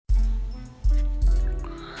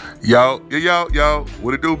Yo,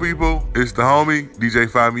 what it do, people? It's the homie, DJ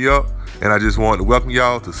Fire Me Up, and I just wanted to welcome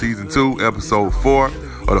y'all to Season 2, Episode 4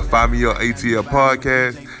 of the Fire Me Up ATL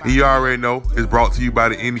podcast. And you already know, it's brought to you by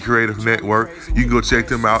the Indie Creative Network. You can go check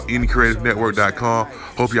them out, IndieCreativeNetwork.com.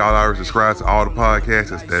 Hope y'all already subscribe to all the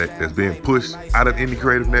podcasts that's being pushed out of Indie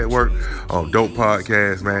Creative Network. Dope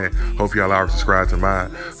podcast, man. Hope y'all already subscribe to mine.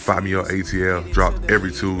 Fire Me Up ATL, dropped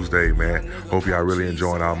every Tuesday, man. Hope y'all really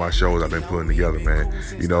enjoying all my shows I've been putting together, man.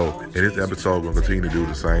 You know, in this episode, we're going to continue to do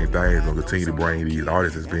the same things. We're going to continue to bring these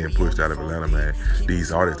artists that's being pushed out of Atlanta, man.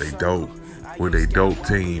 These artists, they dope. With a dope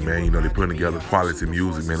team, man. You know, they putting together quality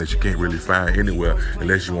music, man, that you can't really find anywhere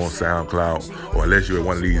unless you on SoundCloud or unless you're at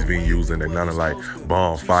one of these venues in Atlanta like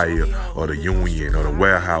Bonfire or the Union or the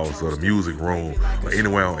Warehouse or the Music Room or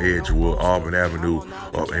anywhere on Edgewood, Auburn Avenue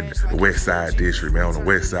or in the West Side District, man. On the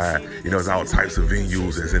West Side, you know, there's all types of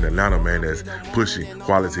venues that's in Atlanta, man, that's pushing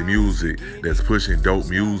quality music, that's pushing dope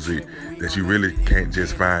music that you really can't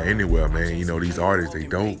just find anywhere, man. You know, these artists, they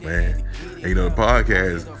dope, man. And, you know, the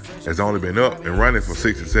podcast has only been up and running for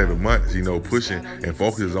 6 to 7 months, you know, pushing and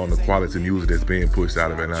focuses on the quality music that's being pushed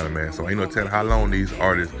out of Atlanta, man. So, you know, telling how long these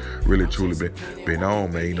artists really truly been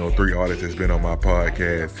on, man. You know, 3 artists that's been on my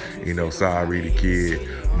podcast, you know, Sorry the Kid,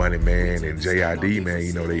 Money Man, and JID, man.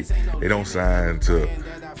 You know, they don't sign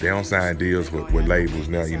deals with labels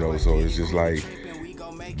now, you know, so it's just like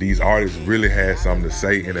these artists really had something to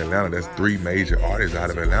say in Atlanta. That's 3 major artists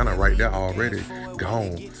out of Atlanta right there already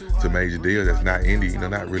gone to major deals. That's not indie, you know,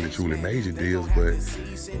 not really truly major deals, but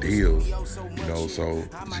deals, you know. So you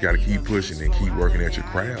just gotta keep pushing and keep working at your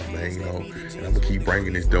craft, man, you know. And I'm gonna keep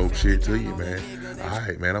bringing this dope shit to you, man. All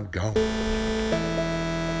right, man, I'm gone.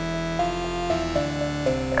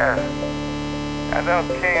 Yeah, I know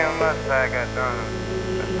King and Mustang got done.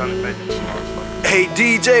 Hey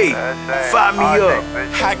DJ, fire me up.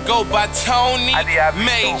 I go by Tony,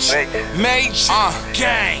 Major,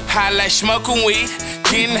 gang. High like smoking weed,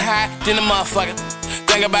 getting high, then a motherfucker.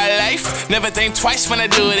 Think about life, never think twice when I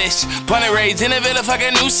do this. Bunny raids in a villa,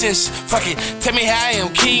 fucking nuisance. Fuck it, tell me how I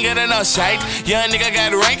am king of the north side. Young nigga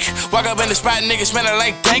got rank, walk up in the spot, nigga smelling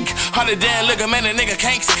like dank. Harder than liquor, man, a nigga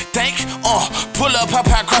can't think. Pull up, pop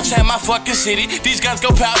out, cross in my fucking city. These guns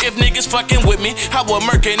go pow if niggas fucking with me. I would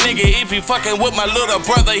murk a nigga if he fucking with my little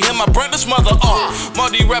brother. Him, my brother's mother.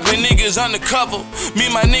 Multi rapping niggas undercover.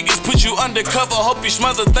 Me, my niggas put you undercover. Hope you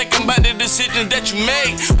smother thinking about the decision that you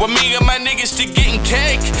made. Well, me and my niggas still getting cake.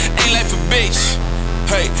 Ain't like a bitch.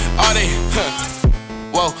 Hey, all they,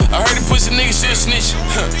 whoa, I heard the pussy niggas still snitch.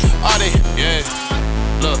 All they, yeah.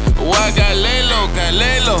 Look, why I got lay low,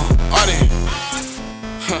 all they,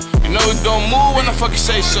 you know it gon' move when I fucking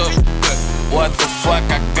say so. What the fuck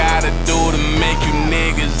I gotta do to make you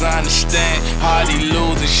niggas understand? Hardy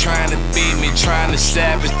losers trying to beat me, trying to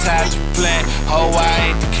sabotage the plan. Oh,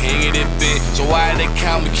 I ain't the king of this bitch, so why they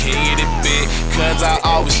call me king of this bitch? Cause I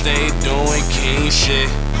always stay doing king shit.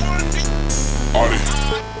 Hardy.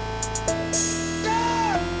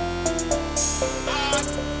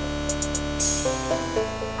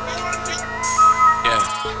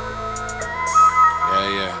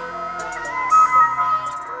 Yeah.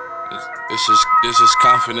 This is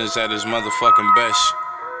confidence at his motherfucking best.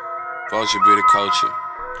 Vulture be the culture.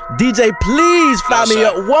 DJ, please fire me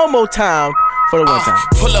up one more time for the one time.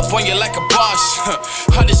 Pull up on you like a boss.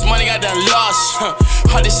 All this money I done lost.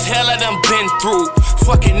 All this hell I done been through.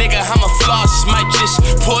 Fucking nigga, I'm a floss. Might just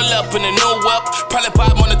pull up in a new up. Probably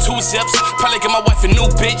pop on the 2 zips. Probably get my wife a new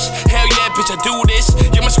bitch. Hell yeah, bitch, I do this.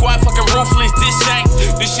 Yeah, my squad fucking ruthless. This ain't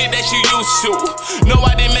the shit that you used to. No,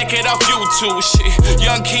 I didn't make it off YouTube. Shit,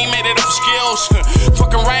 Young King made it off skills.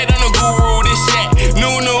 Fucking right on the guru. This shit,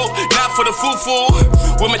 new, not for the foo-foo.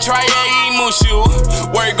 With my try-a-e mushu.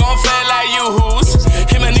 Word gon' fail like you-hoos.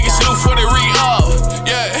 Him and niggas salute for the re-up.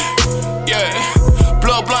 Yeah.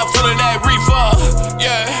 Blow blunt full of that reefer.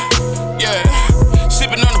 Yeah.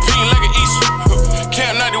 Sippin' on the pin like an Easter.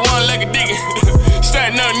 Camp 91 like a digger.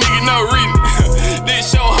 Starting up, nigga, no reading. This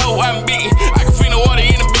show hoe I'm beating. I can feel the water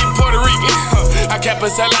in a big Puerto Rican. I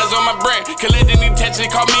capitalize on my brand. Collecting these texts,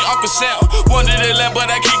 call me Uncle Sam. Wanted the love, but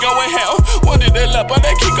I keep going hell. Wanted the love, but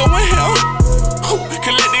I keep going hell.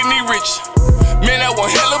 Collecting these rich. Man, I want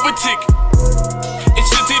hell of a ticket. It's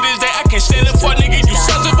still to this day, I can't stand up for nigga, you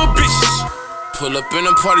sons of a bitches. Pull up in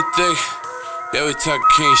a party thing. Yeah, we talk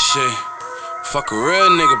king shit. Fuck a real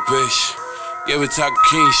nigga, bitch. Yeah, we talk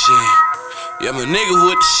king shit. Yeah, my nigga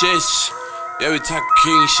with the shits. Yeah, we talk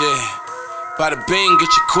king shit. Bada bing, get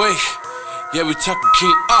you quick. Yeah, we talking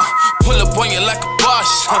king, pull up on you like a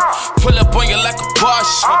boss, pull up on you like a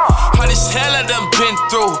boss, how this hell I done been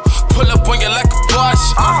through, pull up on you like a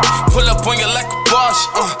boss, pull up on you like a boss,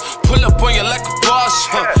 pull up on you like a boss,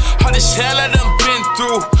 Hard as hell I done been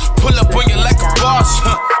through. Pull up on you like a boss.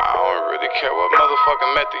 I don't really care what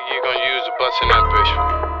motherfucking method you gon' use to bust in that bitch for.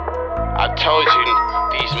 I told you,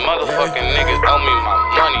 these motherfucking niggas owe me my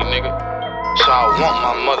money, nigga. So I want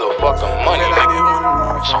my motherfucking money, nigga.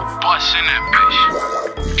 So bust in that bitch.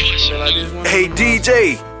 Hey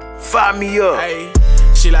DJ, fire me up. Hey,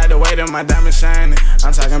 she like the way that my diamond shining.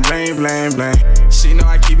 I'm talking bling, bling, bling. She know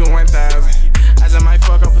I keep it 1,000. I just might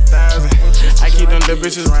fuck up 1,000. I keep them little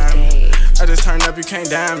bitches around me. I just turned up, you can't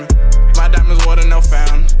down me. My diamonds water, no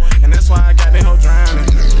fountain. And that's why I got that hoe drowning.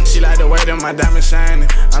 She like the way that my diamond shining.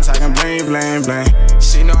 I'm talking bling, bling, bling.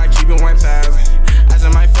 She know I keep it 1,000. I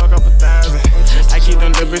just might fuck up 1,000. I keep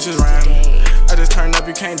them little bitches around me. I just turned up,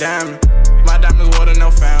 you can't down me. My diamonds water, no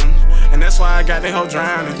fountain. And that's why I got that hoe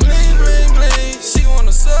drowning. Bling, bling, bling. She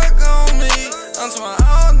wanna suck on me. I'm talking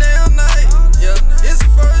all damn night. Yeah, it's the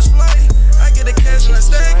first flight. I get the cash and I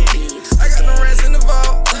stack it. I got no rats in the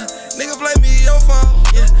vault. Nigga play me, your fault.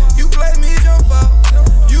 Yeah, you play me, your fault.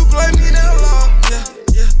 You play me, that law. Yeah,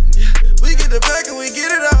 yeah, yeah. We get the pack and we get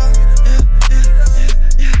it all. Yeah, yeah,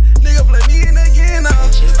 yeah, yeah. Nigga play me and again off.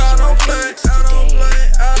 I don't play, I don't play,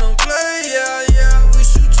 I don't play. Yeah, yeah. We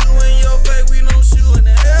shoot you in your face, we don't shoot in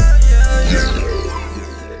the air. Yeah,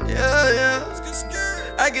 yeah. Yeah,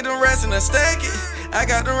 yeah. I get them rats and I stack it. I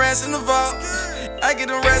got the rats in the vault. I get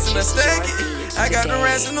them rats and I stack it. I got the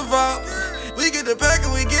rats in the vault. We get the pack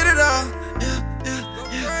and we get it all. Yeah,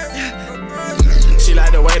 yeah, yeah. She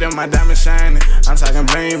like the way that my diamond shining. I'm talking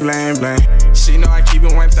bling, bling, bling. She know I keep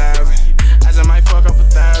it 1,000. I just might fuck up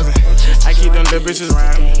 1,000. I keep them little bitches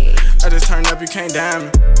around me. I just turned up, you can't down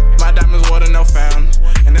me. My diamonds water, no fountain.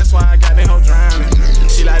 And that's why I got that hoe drowning.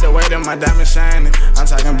 She like the way that my diamond shining. I'm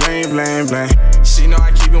talking bling, bling, bling. She know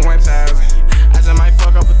I keep it 1,000. I just might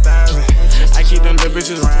fuck up 1,000. I keep them little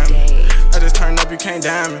bitches around me. I just turned up, you can't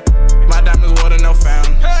down me. My diamonds water, no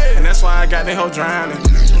fountain. And that's why I got that hoe drowning.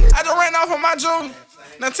 I just ran off of my jewelry.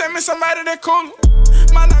 Now tell me somebody that cooler.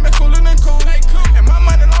 My diamond cooler than cool. And my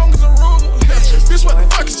money long as a ruler. Bitch, what the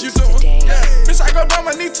fuck is you doing? Yeah. Bitch, I go down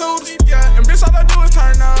my knee tutors. Yeah. And bitch, all I do is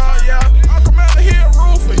turn on. Yeah. I'll come out of here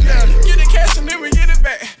roofer. Yeah. Get the cash and then we get it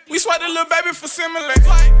back. We sweat the little baby for similar.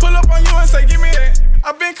 Pull up on you and say, give me that.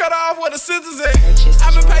 I've been cut off where the scissors at.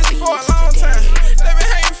 I've been patient for a long time. They been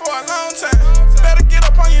hating for a long time. Better get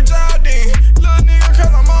up on your job then. Little nigga, cause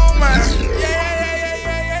I'm on mine. Yeah.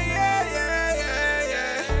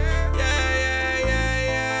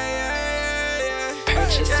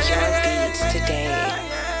 Purchase your beats today.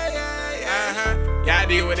 Y'all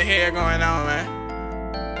deal with the hair going on, man.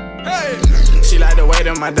 Hey. She like the way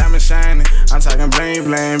that my diamond shining. I'm talking bling,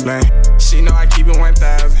 bling, bling. She know I keep it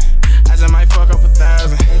 1,000. I just might fuck up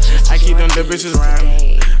 1,000. I keep them little bitches around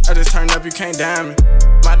me. I just turned up, you can't down me.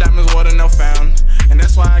 My diamonds water, no fountain. And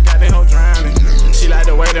that's why I got that hoe drowning. She like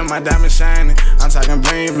the way that my diamond shining. I'm talking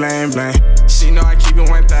bling, bling, bling. She know I keep it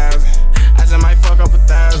 1,000. I just might fuck up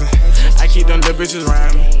 1,000. I keep them little bitches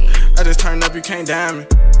around me. I just turned up, you can't down me.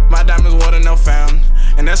 My diamonds water, no fountain.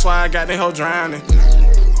 And that's why I got that hoe drowning.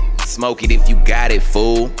 Smoke it if you got it,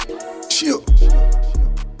 fool. Chill.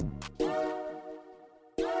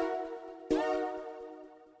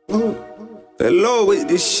 That low with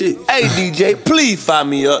this shit. Hey DJ, please fire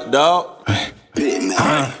me up, dog. Fell in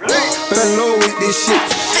love with this shit.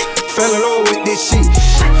 Fell in love with this shit.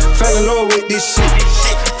 Fell in love with this shit.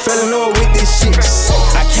 Fell in love with this shit.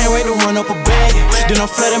 I can't wait to run up a bag. Then I'm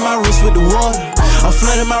flooding my wrist with the water. I'm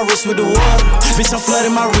flooding my wrist with the water. Bitch, I'm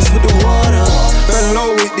flooding my wrist with the water. Fell in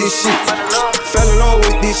love with this shit. Fell in love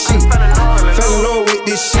with this shit. Fell in love with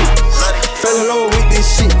this shit. Fell in love with this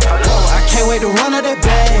shit. I can't wait to run up that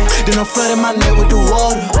bag. Then I'm flooding my net with the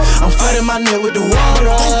water. I'm flooding my net with the water.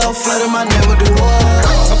 I'm flooding my net with the water.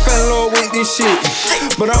 I fell in love with this shit,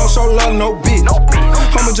 but I don't show love no bitch.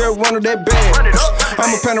 I'ma just run up that bag.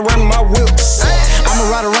 I'ma panorama my whip. I'ma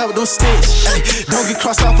ride around with those sticks. Ay, don't get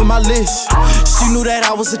crossed off of my list. She knew that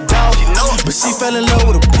I was a dog, but she fell in love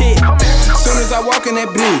with a pig. Soon as I walk in that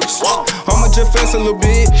bitch, I'ma just fence a little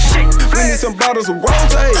bit. We need some bottles of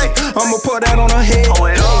rose. I'ma pour that on her head.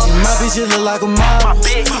 My bitch just look like a model.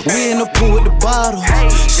 We in the pool with the bottle.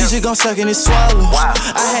 She just gon' suck and it swallow.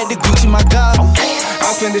 I had to Gucci my gobble.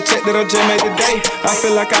 I spend the check that I just made today. I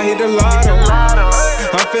feel like I hit the lotto.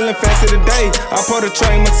 I'm feeling fancy today. I pour the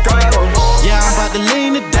train Moscato. Yeah, I'm about to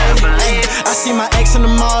lean today. I see my ex in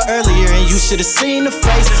the mall earlier, and you should've seen the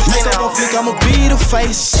face. Makeup on flick, I'ma be the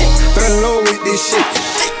face. Shit. Fell in love with this shit.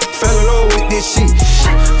 Fell in love with this shit.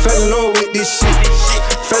 Fell in love with this shit.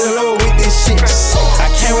 Fell in love with this shit. I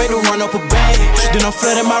can't wait to run up a bag. Then I'm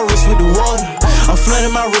flooding my wrist with the water. I'm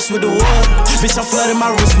flooding my wrist with the water. Bitch, I'm flooding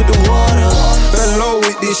my wrist with the water. Fell in love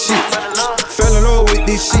with this shit. Fell in love with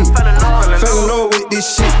this shit. Fell in love with this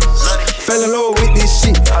shit. Fell in love with this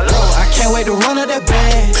shit. I can't wait to run up that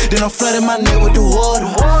bag. Then I'm flooding my net with the water.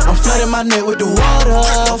 I'm flooding my net with the water.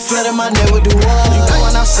 I'm flooding my net with the water. You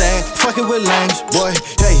going outside, fucking with lames, boy.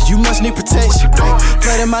 Hey, you must need protection. Hey,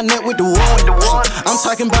 flooding my net with the water. I'm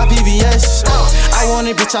talking about VVS. I want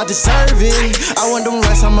it, bitch, I deserve it. I want them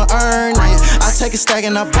racks, I'ma earn it. I take a stack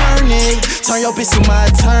and I burn it. Turn your bitch to my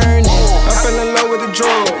attorney. I fell in love with the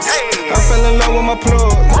drugs. I fell in love with my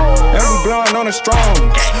plug. And we blowing on it strong.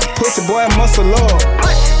 Pussy boy, muscle up.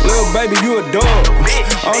 Little baby, you a dog.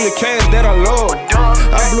 Only cash that I love.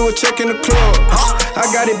 I blew a check in the club. I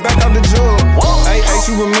got it back out the jug. Hey,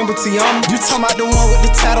 you remember Tiana? You talking about the one with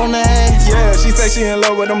the tat on the ass? Yeah, she say she in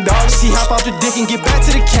love with them dollars. She hop off the dick and get back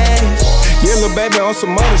to the cash. Yeah, little baby on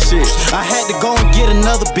some other shit. I had to go and get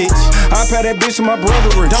another bitch. I pay that bitch to my brother.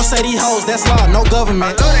 Don't say these hoes, that's law, no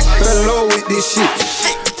government. Fell in love with this shit.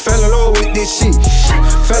 Fell in love with this shit.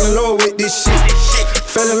 Fell in love with this shit.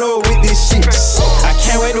 Fell in love with this shit. I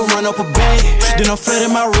can't wait to run up a bag. Then I'm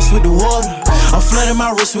flooding my wrist with the water. I'm flooding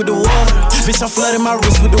my wrist with the water. Bitch, I'm flooding my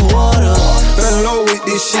wrist with the water. Fell in love with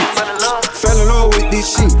this shit. Fell in love with this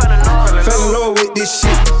shit. Fell in love with this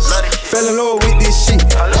shit. Fell in love with this shit.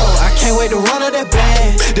 I can't wait to run up that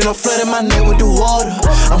bag. Then I'm flooding my net with the water.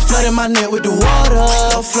 I'm flooding my net with the water.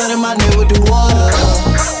 I'm flooding my net with the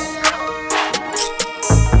water.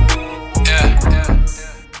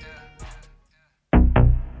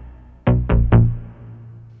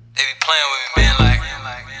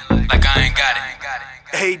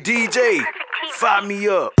 Hey DJ, fire me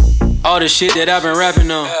up. All the shit that I've been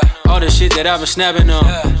rapping on, all the shit that I've been snapping on.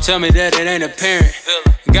 Tell me that it ain't apparent.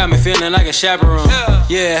 Got me feeling like a chaperone.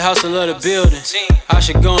 Yeah, house of love the building. I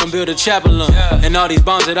should go and build a chapel on. And all these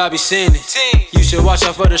bombs that I be sending, you should watch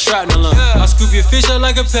out for the shrapnel on. I scoop your fish up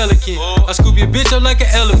like a pelican. I scoop your bitch up like an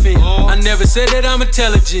elephant. I never said that I'm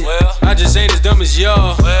intelligent. I just ain't as dumb as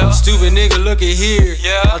y'all. Stupid nigga, look at here.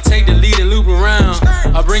 I'll take the lead and loop around.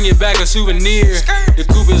 I'll bring it back a souvenir. The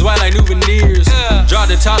coupe is white like new veneers. Drop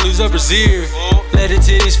the top, lose up brazier. Let the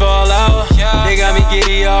titties fall out. They got me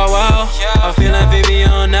giddy all wild. I feel like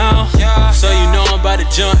Vivian now. So you know I'm about to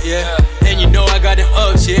jump, yeah. And you know I got the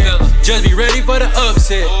ups, yeah. Just be ready for the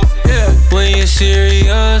upset, yeah. When you're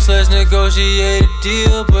serious, let's negotiate a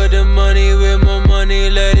deal. Put the money with my money,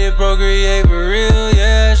 let it procreate for real,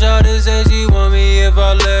 yeah. Shawty say she want me, if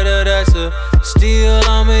I let her, that's a steal.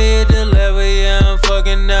 I'ma hit the level, yeah, I'm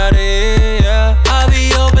fucking out of here, yeah. I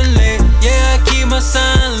be open late, yeah, I keep my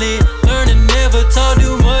sign lit. Learn to never talk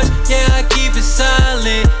too much, yeah, I keep it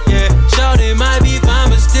silent, yeah. Shawty might be fine,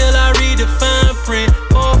 but still I read the fine print.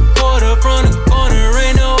 Fourth quarter from the corner,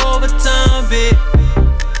 ain't no overtime, bitch.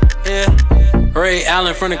 Yeah, Ray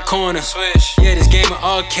Allen from the corner. Switch. Yeah, this game an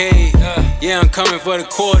arcade. Yeah, I'm coming for the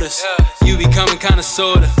quarters. You be coming kinda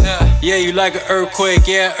sorta. Yeah, you like an earthquake.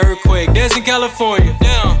 Yeah, earthquake. That's in California.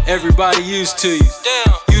 Everybody used to you.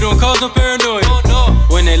 You don't cause no paranoia.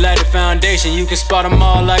 When they light the foundation, you can spot them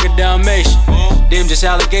all like a Dalmatian. Them just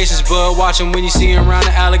allegations, bud. Watch them when you see them around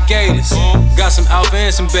the alligators. Got some alpha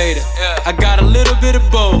and some beta. I got a little bit of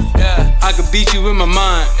both. I could beat you in my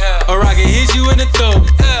mind, or I can hit you in the throat.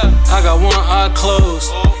 I got one eye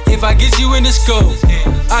closed. If I get you in the scope,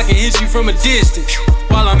 I can hit you from a distance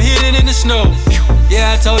while I'm hidden in the snow.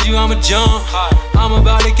 Yeah, I told you I'm a jump. I'm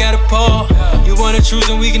about to catapult. You wanna choose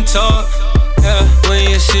and we can talk. Yeah. When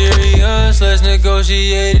you're serious, let's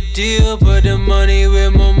negotiate a deal. Put the money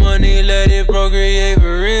with my money, let it procreate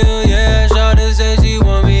for real, yeah. Shawty say she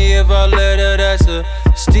want me, if I let her, that's a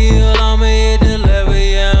steal. I'ma hit the level,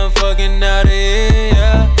 yeah, I'm fucking out of here,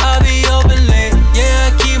 yeah. I be open late,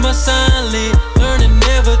 yeah, I keep my sign lit. Learn to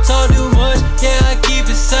never talk too much, yeah, I keep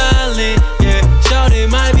it silent, yeah. Shawty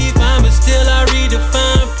might be fine, but still I read the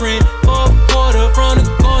fine print. Fourth quarter from the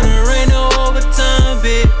corner, ain't no overtime,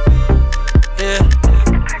 bitch. Yeah.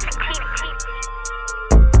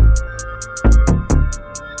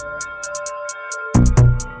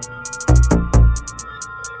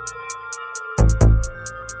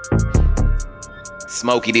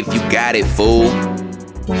 Smoke it if you got it, fool.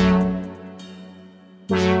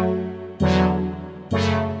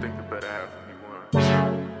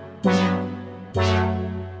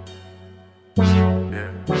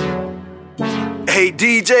 Hey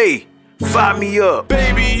DJ, fire me up.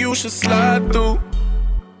 Baby, you should slide through.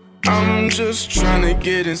 I'm just trying to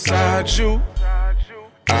get inside you.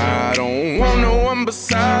 I don't want no one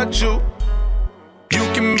beside you. You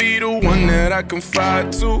can be the one that I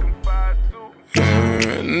confide to.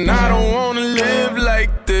 And I don't wanna live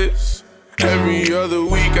like this. Every other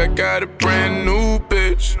week I got a brand new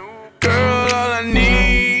bitch. Girl, all I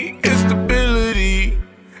need is stability.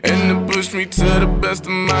 And to push push me to the best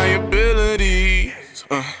of my abilities.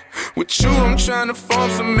 With you, I'm trying to form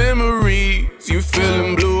some memories. You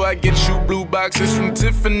feeling blue, I get you blue boxes from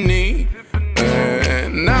Tiffany.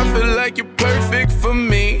 And I feel like you're perfect for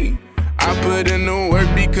me. I put in the work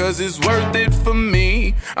because it's worth it for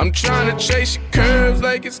me. I'm trying to chase your curves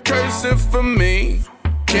like it's cursing for me.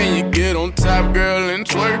 Can you get on top, girl, and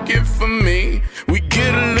twerk it for me? We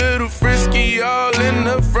get a little frisky all in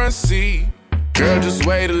the front seat. Girl, just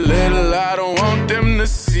wait a little, I don't want them to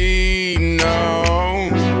see, no.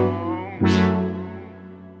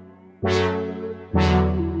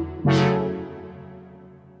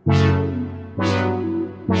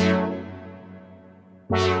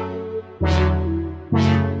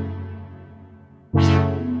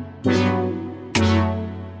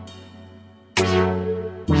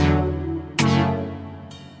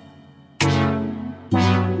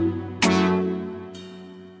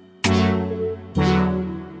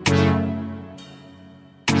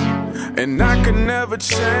 And I could never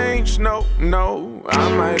change, no, no.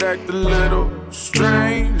 I might act a little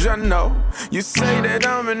strange, I know. You say that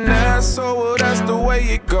I'm an asshole, well that's the way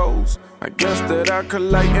it goes. I guess that I could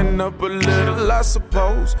lighten up a little, I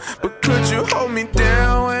suppose. But could you hold me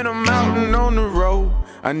down when I'm out and on the road?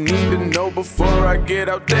 I need to know before I get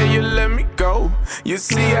out there, you let me go. You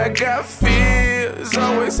see I got fears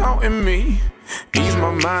always haunting me. Ease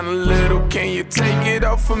my mind a little, can you take it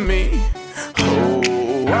off for me?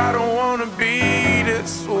 Oh, I don't wanna be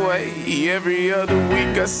this way. Every other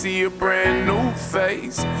week I see a brand new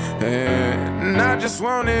face, and I just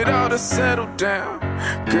want it all to settle down.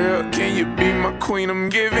 Girl, can you be my queen? I'm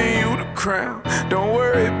giving you the crown. Don't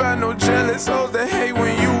worry about no jealous hoes that hate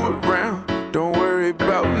when you around. Don't worry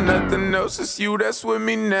about nothing else, it's you that's with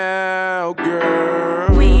me now,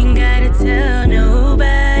 girl. We ain't gotta tell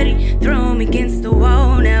nobody. Throw me against the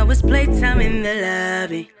wall, now it's playtime in the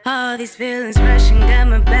lobby. All these feelings rushing, got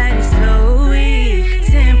my body so weak.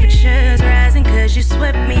 Temperatures rising cause you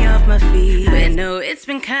swept me off my feet. But no, it's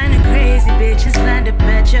been kinda crazy, bitches lined up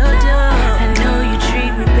at your door. I know you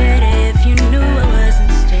treat me better if you knew I was in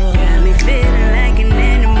store. Got me feeling like an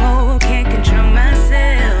animal, can't control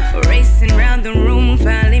myself. Racing round the room,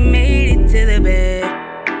 finally made it to the bed.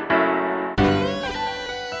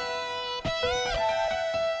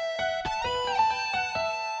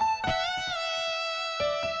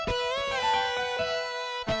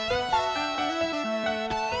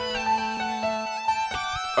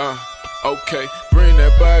 Okay, bring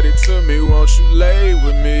that body to me, won't you lay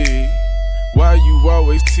with me? Why you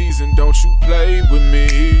always teasing, don't you play with me?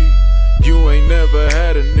 You ain't never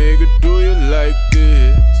had a nigga, do you like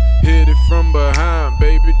this? Hit it from behind,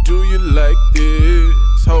 baby, do you like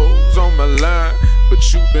this? Hoes on my line, but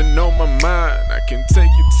you been on my mind. I can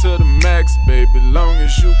take you to the max, baby, long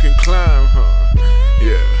as you can climb, huh?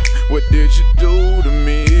 Yeah, what did you do to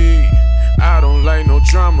me? I don't like no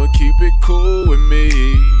drama, keep it cool with me.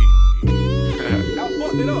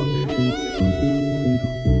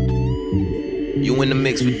 You in the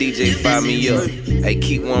mix with DJ Fire Me Up. Hey,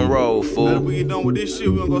 keep one roll, fool. After we get done with this shit,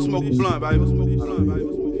 we gonna go smoke a blunt, baby.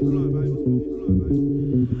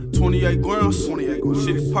 28 grams.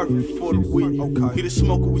 Shit is perfect for the week. Okay. He the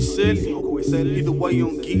smoker, we sell it. Either way, you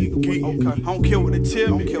don't get it. Okay. I don't care what they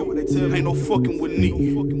tell me. Ain't no fucking with me.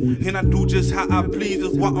 And I do just how I please.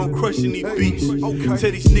 That's why I'm crushing these beats. Okay.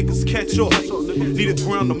 Tell these niggas catch up. Need a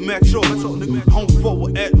ground to match up. Home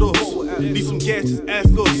forward at us. Need some gas, just ask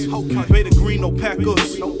us. Beta green, no pack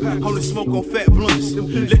us. Only smoke on fat blunts.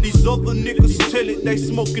 Let these other niggas tell it they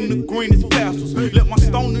smoking the greenest pastors. Let my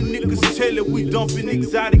stoner niggas tell it we dumping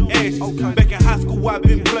exotic ashes. Back in high school I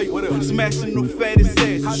been playing, smashing the fattest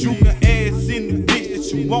ass. Shooting ass in the bitch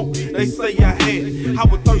that you want, they say I had it. I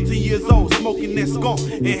was 13 years old smoking that skunk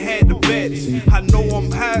and had the baddest. I know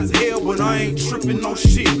I'm high as hell but I ain't tripping on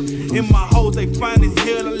shit. In my hoes they fine as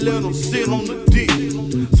hell, I let them sit on the dick.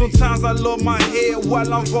 Sometimes I love my head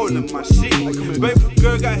while I'm rolling my shit. Baby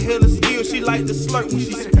girl got hella skill, she like to slurp when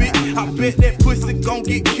she spit. I bet that pussy gon'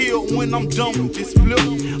 get killed when I'm done with this flip.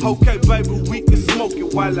 Okay baby, we can smoke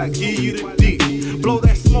it while I give you the dick. Blow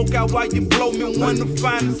that smoke out while you blow me one to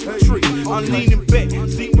find us a trick. I'm leaning back,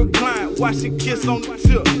 seat recline, watch it kiss on the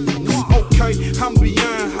tip. Okay, I'm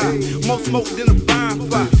beyond high, more smoke than a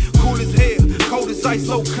bonfire. Cool as hell, cold as ice,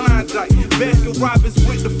 so Klondike. Baskin Robbins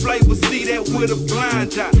with the flavor, see that with a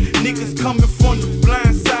blind eye. Niggas coming from the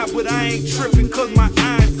blind side, but I ain't tripping cause my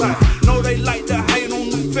eyes tight. Know they like to hate on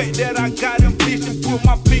the fact that I got ambition. Put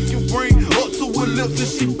my pinky ring up to her lips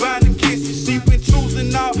and she bound to kiss it. She been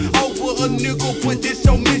choosing all over a nigga, but this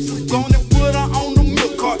your mission. Gonna put her on the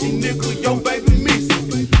milk carton, nigga, yo baby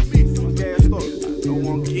missing. Gassed up, don't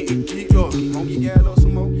wanna get geeked up. Gon' get gassed up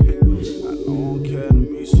some more.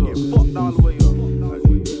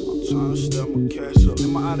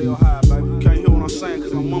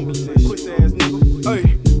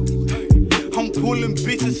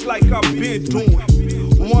 like I've been doing.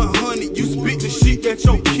 100, you spit the shit that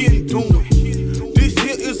your kin doing. This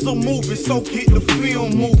here is a movie, so get the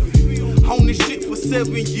film moving. On this shit for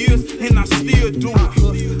 7 years, and I still do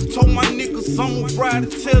it. Told my niggas I'm a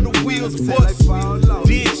ride till the wheels bust.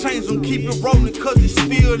 Then change them, keep it rolling, cause it's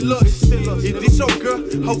still lust. If this your girl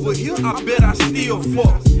over here, I bet I still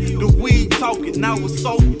fuck. The weed talking, now it's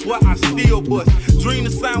over, but I still bust. Dream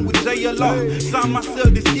to sign with JLR, sign myself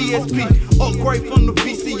this ESP. Upgrade from the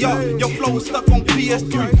VCR, your flow is stuck on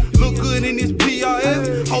PS3. Look good in this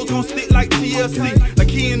PRS, hoes gon' stick like TLC. Like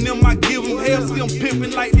he and them, I give them hell, see I'm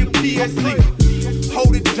pimpin' like them PSC.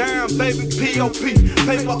 Hold it down, baby, P.O.P.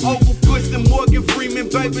 Paper over pussy, Morgan Freeman,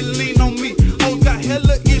 baby, lean on me. Hoes got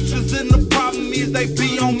hella issues and the problem is they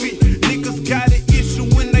be on me. Niggas got an issue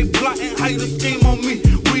when they plotting, haters scheme on me.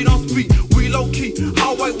 We don't speak, we low key,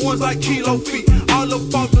 all white ones like kilo feet. All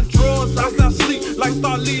about the drugs, I sound sleep like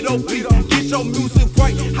Starlito beat. Get your music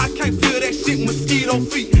right, I can't feel that shit, mosquito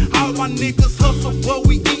feet. All my niggas hustle, but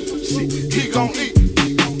we eat, shit, he gon' eat.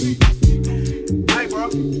 Hey bro,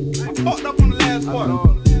 I fucked up on the last part. I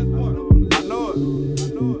know it.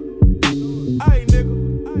 Hey nigga,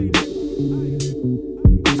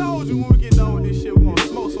 I told you when we get done with this shit, we gon'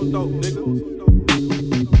 smoke some dope, nigga.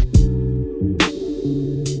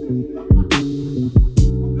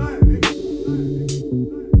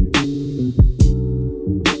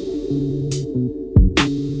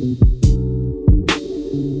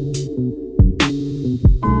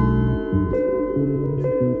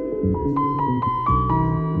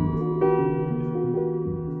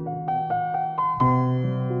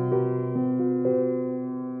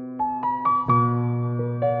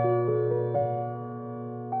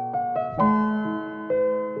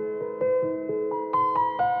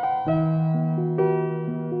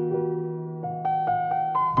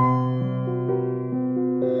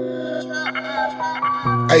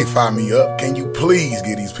 Hey, fire me up. Can you please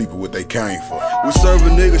give these people what they came for? We serve a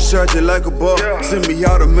nigga shot you like a bar. Send me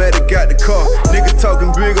automatic, got the car. Nigga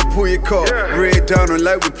talking big, I pull your car. Red down and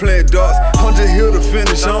like we playing darts. 100 hill to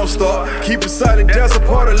finish, I don't start. Keep it silent, that's a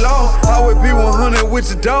part of law. Always be 100 with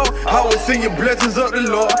your dog. Always send your blessings up the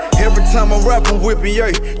Lord. Every time I rap, I'm whipping,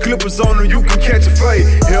 yay. Clippers on them, you can catch a fade.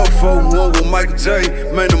 Hell for one with Michael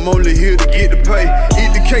J. Man, I'm only here to get the pay.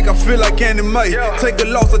 Eat the cake, I feel like Andy May. Take a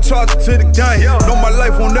loss, I charge it to the game. Know my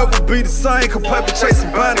life won't never be the same. Cause paper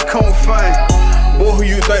chasing bind to come with fame. Boy, who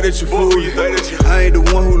you think that you fool? I ain't the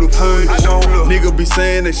one who look foolish. Nigga be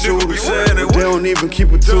saying they shooters, but they don't even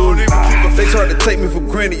keep it to it. They try to take me for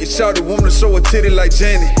granted. You shouted, wanna show a titty like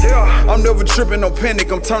Janet. I'm never tripping, no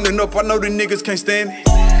panic. I'm turning up, I know the niggas can't stand it.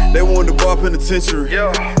 They want the bar penitentiary.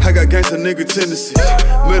 I got gangsta nigga tendencies.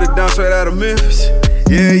 Met it down straight out of Memphis.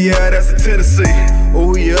 Yeah, that's a Tennessee.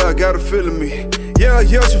 Oh yeah, I got a feeling me. Yeah,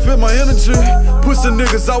 she feel my energy. Pussy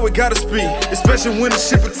niggas always gotta speak, especially when the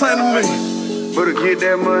shit pertain to me. Better get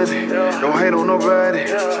that money, don't hate on nobody.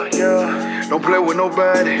 Don't play with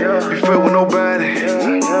nobody, be fair with nobody.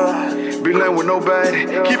 Be lame with nobody,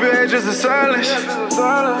 keep your head just in silence.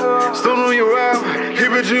 Stone on your rap,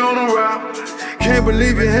 keep it G on the rap. Can't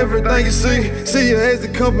believe in everything you see. See you as the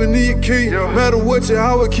company you keep. Matter what you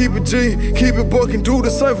always keep it G. Keep it buck and do the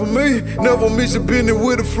same for me. Never miss your business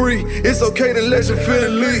with a free. It's okay to let your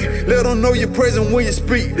feeling lead. Let them know you're present when you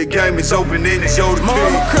speak. The game is open and it's your key.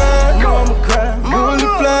 Mama cry,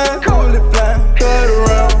 bullet fly, third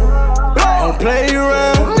around. Don't play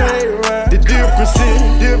around, the difference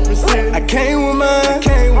is, I came with mine,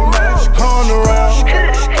 horn around.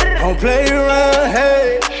 Don't play around,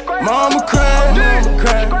 hey. Mama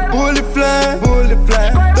cry, bullet fly,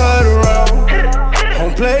 third around.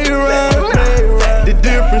 Don't play around, the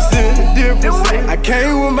difference is, I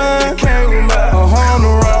came with mine, horn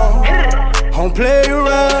around. Don't play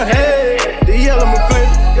around, hey. The yellow my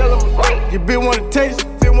flavor, you bitch wanna taste it,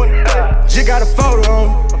 just got a photo on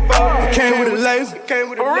me. It came with a laser,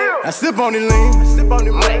 I sip on the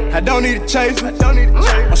lean, I don't need a chaser.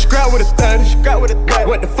 I'm scrap with a 30,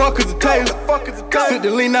 what the fuck is a taser? Sit the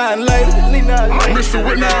lean out and later, mix the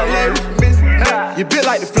whip now and later. You bit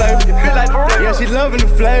like the flavor, yeah, she loving the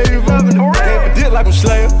flavor. Can't predict like I'm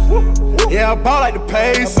slave. Yeah, I ball like the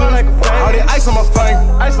pace. All that ice on my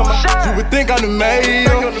finger, you would think I'm the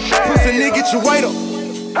mayor. Pussy nigga, get your weight up.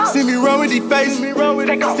 See me run with these faces. See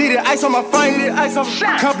the ice on my finger.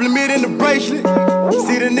 Compliment in the bracelet.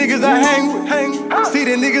 See the niggas I hang with. See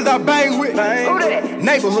the niggas I bang with.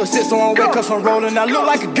 Neighborhood shit, so I'm wake up, I'm rolling. I look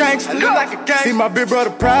like a gangster. See my big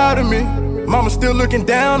brother proud of me. Mama still looking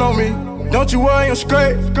down on me. Don't you worry, I'm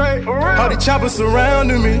straight. All the choppers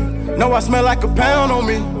surrounding me. Know I smell like a pound on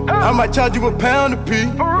me. I might charge you a pound a pee.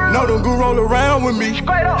 No, don't go roll around with me.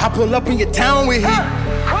 I pull up in your town with heat.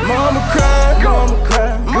 Mama cry,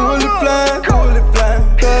 bullet fly,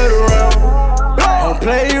 third around. Don't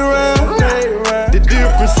play around, the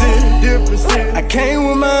difference is, I came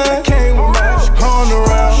with mine, on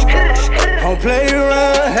around. Don't play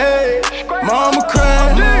around, hey. Mama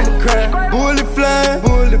cry, bullet fly,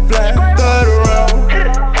 third around.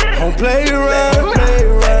 Don't play around,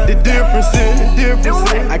 the difference is,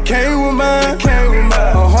 I came with mine,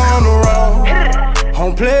 on around.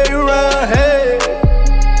 Don't play around, hey.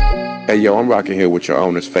 Hey yo, I'm rocking here with your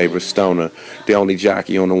owner's favorite stoner, the only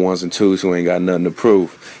jockey on the ones and twos who ain't got nothing to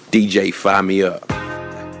prove. DJ, fire me up.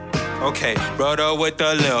 Okay, brother with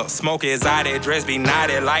the lip, smoke is out, it dress be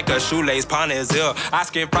knotted like a shoelace, pun is ill. I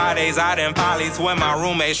skip Fridays out in Polly's when my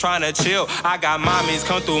roommates tryna chill. I got mommies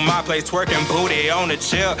come through my place twerking booty on the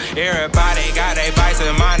chill. Everybody got their vice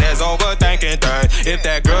and mine is overthinking things. If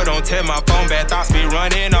that girl don't tell my phone, bad thoughts be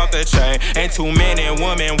running off the chain. Ain't too many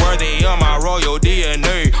women worthy of my royal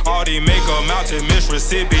DNA. All these makeup mountain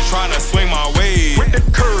Mississippi tryna swing my way. With the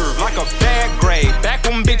curve like a bad grade. Back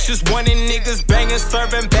when bitches wanting niggas banging,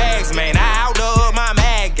 serving bags. Man, I outdone my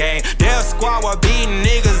mad game. Their squad was beating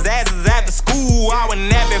niggas' asses after school. I was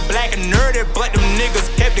nappy, black and nerdy, but them niggas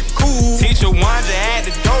kept it cool. Teacher wanted you at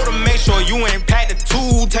the door to make sure you ain't packed the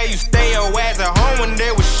tool. Tell you stay your ass at home when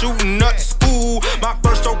they was shooting up the school. My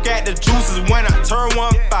first stroke at the juices when I turned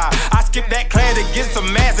 1-5. I skipped that class to get some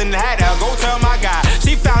ass and had to go tell my guy.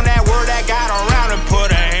 She found that word that got around and put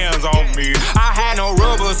her hands on me. I had no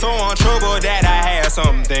rubber, so on trouble that I had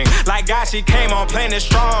something. Like God, she came on playing it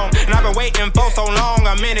strong. And I've been waiting for so long,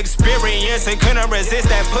 I'm inexperienced and couldn't resist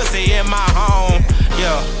that pussy in my home.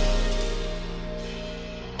 Yeah.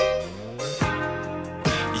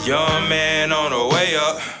 Young man on the way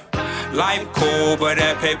up. Life cool, but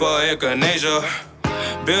that paper echinacea.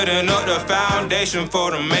 Building up the foundation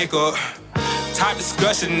for the makeup. Top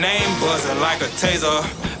discussion, name buzzing like a taser.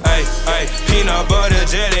 Ay, ay, peanut butter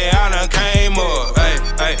jelly, I done came up. Ay,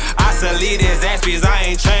 ay, I still leave his ass because I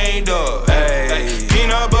ain't chained up. Ay,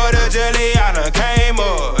 peanut butter jelly, I done came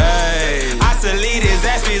up. Ay, I still leave his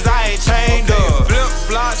ass because I ain't chained up. Flip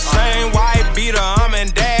flop, chain, white beater, I'm in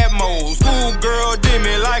dad mode. School girl did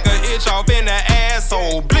me like a itch off in the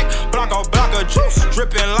asshole. Blick, block a juice,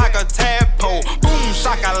 dripping like a tadpole. Boom,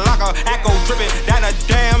 shaka laka, echo dripping down a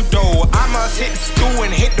damn door. I must hit the stew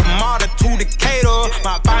and hit the martyr to Decatur.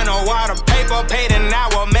 My final water paper paid an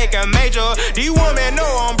hour, making major. These women know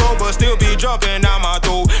I'm broke, but still be jumping down my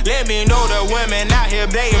throat. Let me know the women out here,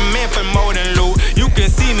 they meant for more than loot. You can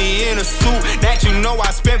see me in a suit that you know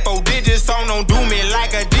I spent 4 digits on. Don't do me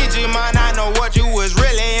like a Digimon. I know what you was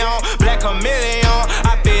really on. Black chameleon,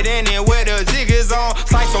 I fit in it where the jig is on.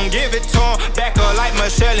 Slice don't give it to 'em. Back up like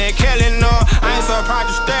Michelle and Kelly, no. I ain't surprised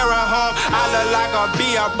you stare at home. I look like a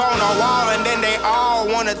bee up on a wall, and then they all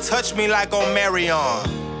wanna touch me like Omarion.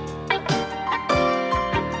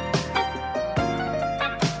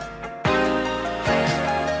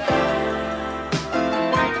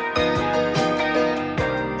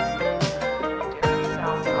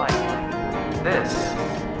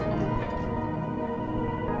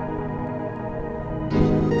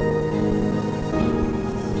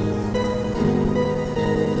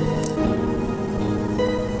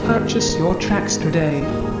 Purchase your tracks today.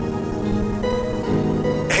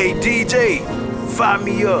 Hey DJ, fire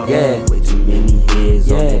me up. Yeah, way too many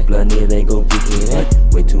heads on that blunt, it ain't gon' get you right.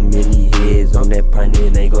 Way too many heads on that pint,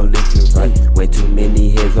 it ain't gon' lift you right. Way too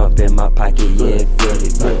many heads off in my pocket, yeah, it feel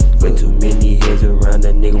it right. Way too many heads around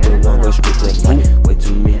that nigga, we gon' go strip that night. Way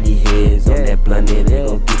too many heads on that blunt, it ain't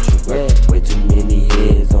gon' get you right. Way too many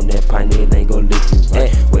heads on that pint, it ain't gon' lift you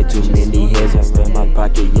right. Way too many heads around my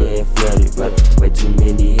pocket, yeah, it feel it right. Way too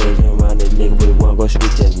many heads around that nigga, we gon' go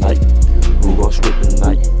strip that night. Who gon' strip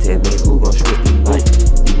tonight? Tell me who gon' strip tonight?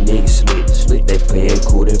 These niggas slick, they playin'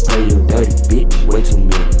 cool, they playin' dirty, bitch. Way too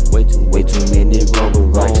many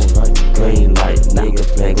wrong rights. Green light, nigga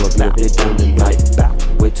bang gon' flip it down the night.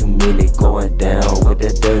 Way too many going down with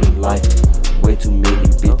that dirty life. Way too many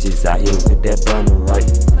bitches out here with that burner right.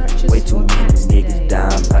 Way too many niggas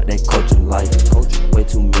dying about that culture life. Way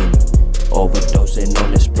too many overdosing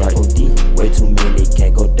on the Sprite. Way too many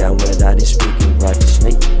can't go down without it speaking right.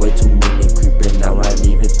 Way too many creeping out, I ain't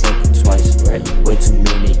even thinking twice. Right? Way too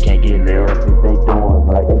many can't get there if they doing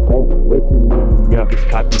right. Way too many youngest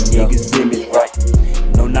copy niggas in it right.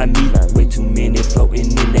 No, not me. Way too many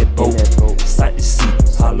floating in that boat. Sight to see,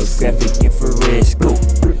 holographic infrared scope.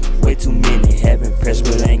 Way too many having press,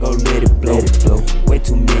 but ain't gon' let it blow. Way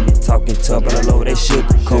too many talking tough, but I low that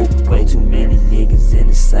sugar coat. Way too many niggas in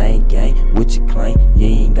the same gang. What you claim? You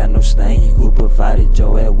ain't got no stain. Who provided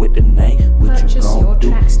your ass with the name? What you gon'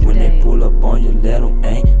 do when they pull up on you? Let them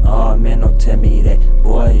aim. Oh man, don't tell me that.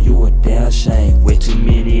 Boy,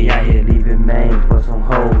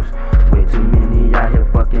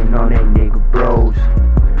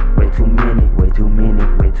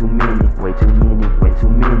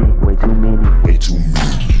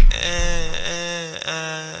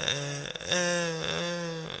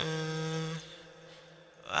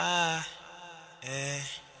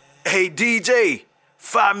 Hey DJ,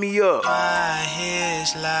 fire me up. Why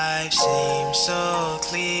his life seems so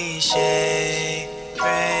cliche.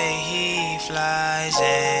 Pray he flies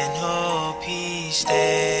and hope he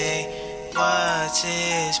stay. What's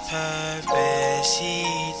his purpose? He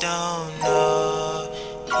don't know.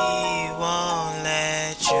 He won't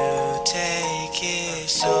let you take his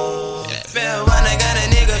soul. Bill Wonder got a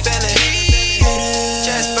nigga feeling.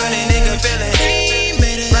 Just burning nigga feeling.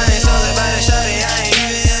 Ryan sold it by the shawty, I ain't.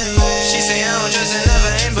 She say I don't trust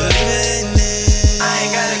another aim, but I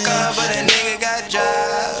ain't got a car, but a nigga got a job.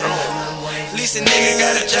 At least a nigga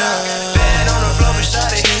got a job. Bad on the floor for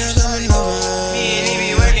shawty. Me and he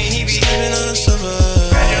be working, he be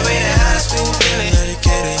graduated high school feeling.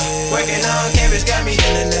 Working on campus got me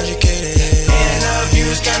feeling educated. Ain't enough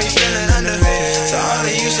views got me feeling under. So all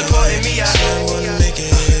of you supporting me, I ain't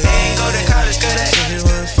go to college, cause that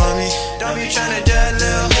don't be tryna judge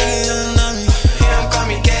lil'. Hear him call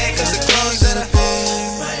me gay, cause the clothes that I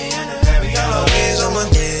y'all always on my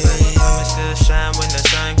day. I'ma still shine when the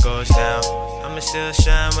sun goes down. I'ma still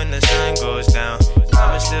shine when the sun goes down.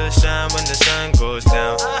 I'ma still shine when the sun goes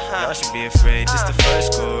down. Y'all should be afraid, this the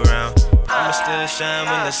first go round. I'ma still shine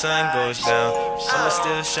when the sun goes down. I'ma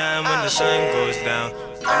still shine when the sun goes down.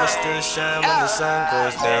 I'ma still shine when the sun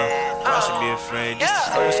goes down. Y'all should be afraid, this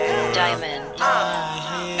the first go round. Diamond.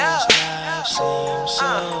 His life seems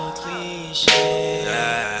so cliche.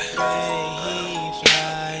 Pray he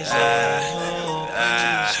flies and hope he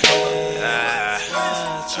stays.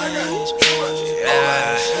 What's his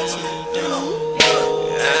purpose? He don't know.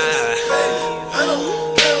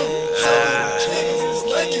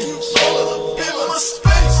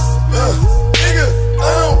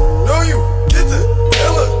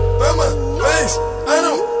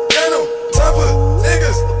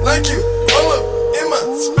 Like you, all up in my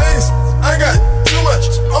space. I got too much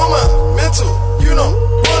on my mental. You don't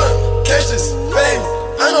wanna catch this, baby.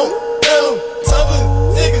 I don't got no type of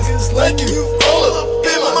niggas like you, all up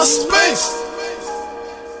in my space.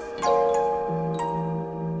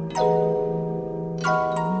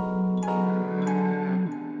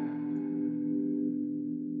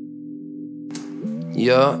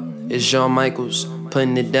 Yeah, it's Shawn Michaels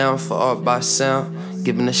putting it down for Art by Sound.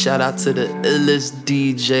 Giving a shout out to the illest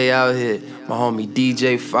DJ out here, my homie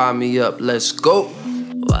DJ Fire Me Up. Let's go.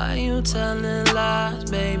 Why you telling lies,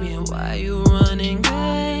 baby? Why you running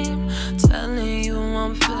game? Telling you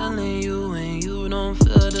I'm feeling you and you don't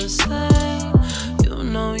feel the same. You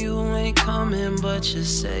know you ain't coming, but you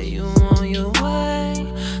say you on your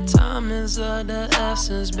way. Time is of the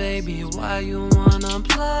essence, baby. Why you wanna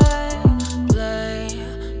play, play,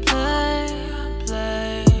 play,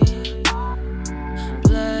 play?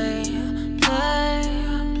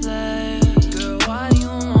 Girl, why you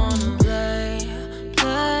wanna play,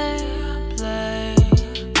 play, play,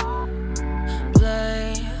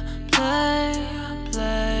 play, play,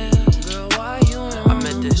 play? Girl, why you wanna I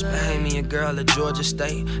met this Bahamian girl at Georgia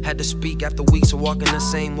State. Had to speak after weeks of walking the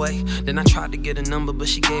same way. Then I tried to get a number, but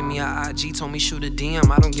she gave me her IG. Told me shoot a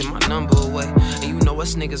DM, I don't give my number away. And you know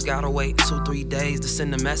us niggas gotta wait 2-3 days to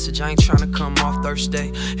send a message. I ain't tryna come off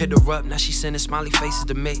Thursday. Hit her up, now she sending smiley faces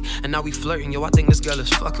to me. And now we flirting, yo, I think this girl is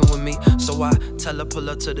fucking with me. So I tell her pull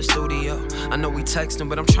up to the studio. I know we texting,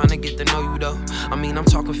 but I'm tryna get to know you though. I mean, I'm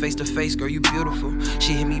talking face to face, girl, you beautiful.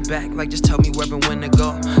 She hit me back like just tell me where and when to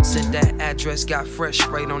go. Sent that address, got fresh,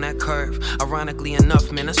 sprayed on that curve. Ironically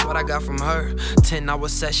enough, man, that's what I got from her. 10-hour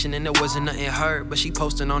session and there wasn't nothing heard, but she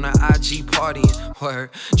posting on her IG partying. Word,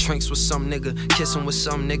 drinks with some nigga, kissing with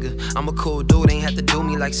some nigga. I'm a cool dude, ain't had to do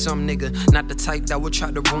me like some nigga. Not the type that would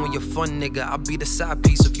try to ruin your fun, nigga. I'll be the side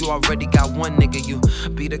piece if you already got one, nigga. You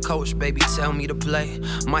be the coach, baby, tell me to play.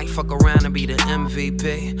 Might fuck around and be the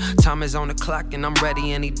MVP. Time is on the clock and I'm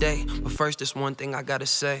ready any day. But first, there's one thing I gotta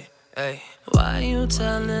say. Hey. Why you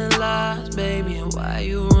telling lies, baby? Why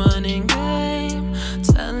you running game?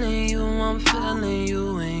 Telling you I'm feeling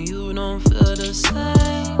you and you don't feel the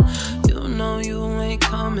same. You know you ain't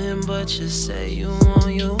coming, but you say you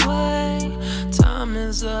on your way. Time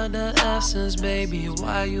is of the essence, baby.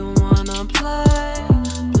 Why you wanna play,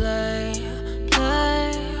 play,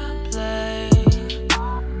 play, play,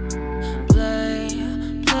 play,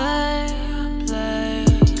 play, play?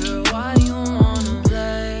 Girl, why you wanna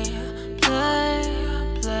play, play,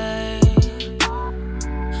 play,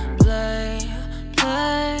 play,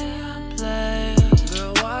 play, play?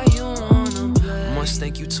 Girl, why you wanna play? Must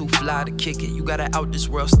think you too too fly to kick it. You got an out this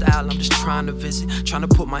world style, I'm just trying to visit. Trying to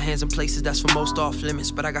put my hands in places that's for most off limits.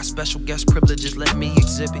 But I got special guest privileges, let me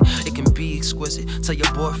exhibit. It can be exquisite. Tell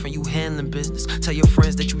your boyfriend you handling business. Tell your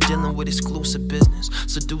friends that you dealing with exclusive business.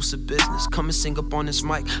 Seducer business. Come and sing up on this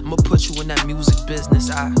mic, I'ma put you in that music business.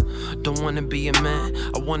 I don't wanna be a man,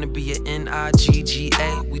 I wanna be an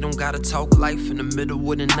Nigga. We don't gotta talk life in the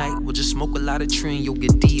middle of the night. We'll just smoke a lot of tree and you'll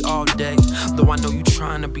get D all day. Though I know you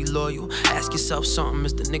trying to be loyal, ask yourself something,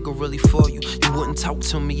 is the nigga really for you? You wouldn't talk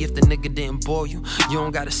to me if the nigga didn't bore you. You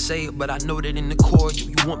don't gotta say it, but I know that in the core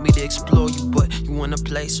you want me to explore you, but you wanna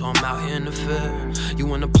play, so I'm out here in the field. You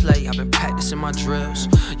wanna play, I've been practicing my drills.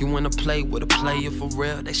 You wanna play with a player for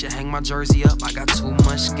real, they should hang my jersey up, I got too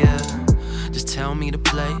much skill. Just tell me to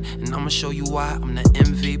play, and I'ma show you why I'm the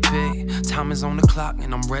MVP. Time is on the clock,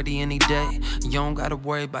 and I'm ready any day. You don't gotta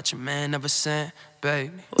worry about your man never sent,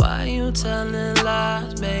 baby. Why you telling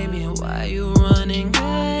lies, baby? Why you running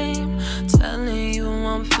game? Telling you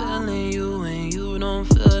I'm feeling you, and you don't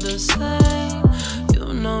feel the same.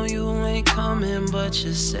 You know you ain't coming, but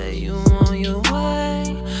you say you on your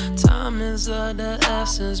way. Time is of the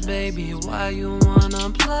essence, baby. Why you wanna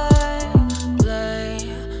play, play,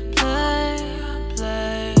 play,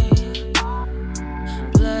 play,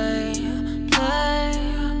 play, play,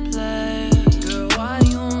 play? Girl, why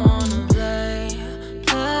you wanna play,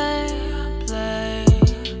 play, play,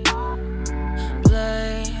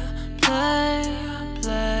 play, play,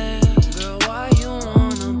 play? Girl, why you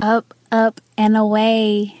wanna Up, up, and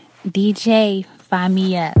away. DJ, find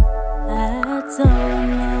me up. I don't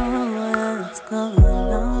know what's going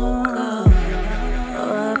on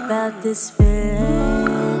about this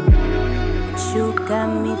feeling, but you got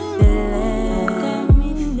me feeling.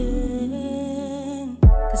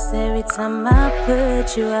 Cause every time I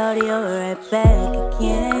put you out, you're right back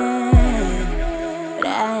again. But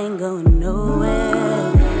I ain't going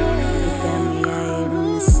nowhere. You got me out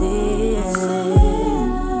in the ceiling.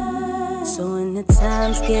 So when the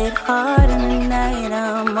times get hard in the night,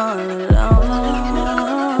 I'm all alone.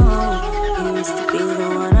 You used to be the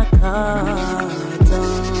one I called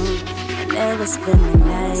on. I never spend the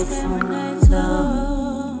nights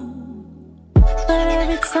alone. But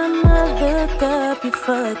every time I look up, you're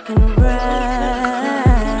fucking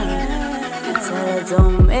right. Until I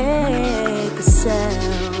don't make a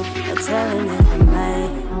sound, I'm telling it from my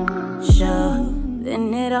show. Then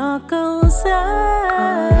it all goes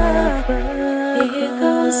up. It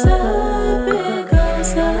goes up, it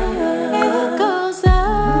goes up, it goes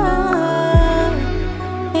up,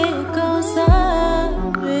 it goes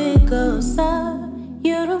up, it goes up.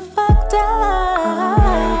 You done fucked up,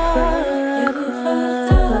 you done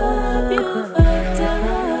fucked up, you fucked up.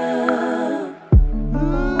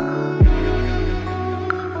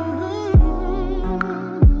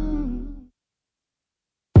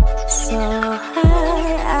 So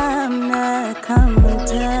high, I'm not coming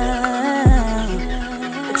down.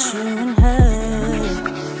 But you and her,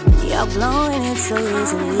 y'all blowing it so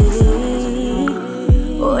easily.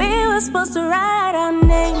 We were supposed to write our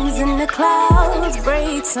names in the clouds,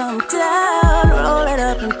 break some down, roll it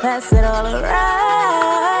up and pass it all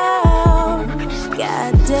around.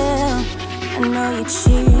 Goddamn, I know you're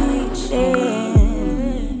cheating.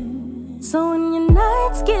 So when your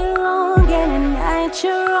nights get long and at night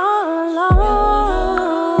you're all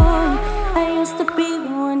alone, I used to be the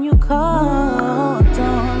one you called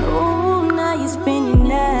on. Ooh, now you spend your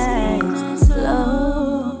nights slow.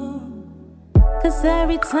 Cause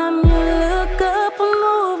every time you look up, I'm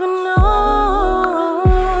moving on.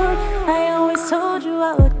 I always told you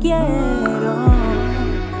I would get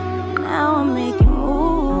on. Now I'm making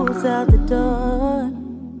moves out the door.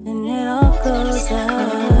 Then it all goes up.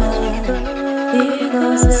 It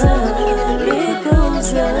goes up. It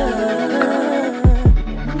goes up.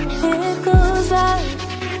 It goes up.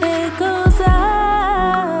 It goes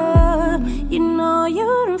up. You know you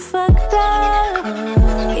done fucked up.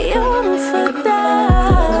 You done fucked up.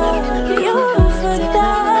 You done fucked up.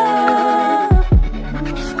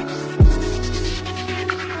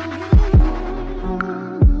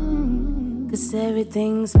 Cause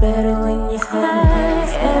everything's better when you're high.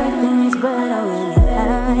 Everything's better when you're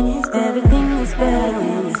high. Everything is better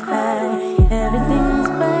when you're high. Everything's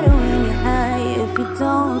better when you're high. If you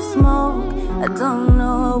don't smoke, I don't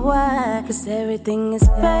know why. Cause everything is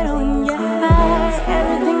better when you're high.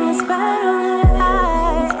 Everything is better when you're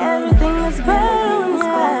high. Everything is better when you're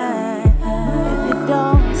high. If you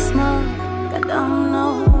don't smoke, I don't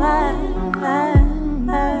know why.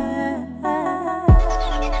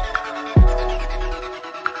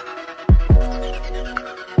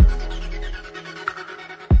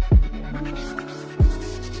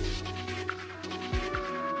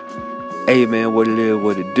 Hey man, what it is,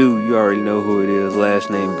 what it do, you already know who it is. Last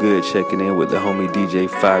name Good, checking in with the homie DJ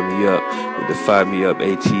Fire Me Up with the Fire Me Up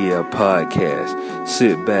ATL podcast.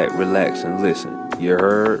 Sit back, relax, and listen. You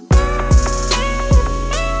heard?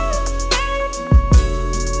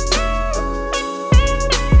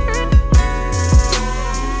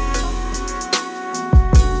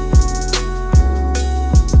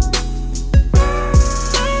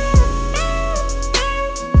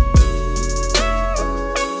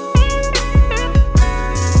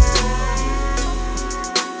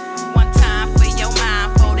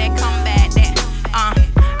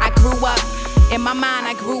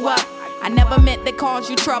 Cause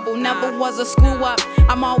you trouble, never was a screw up.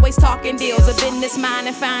 I'm always talking deals, a business mind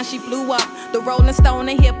and fine, she blew up. The Rolling Stone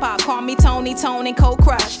and hip hop, call me Tony, Cold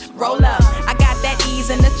Crush. Roll up, I got that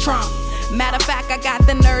ease in the trunk. Matter of fact, I got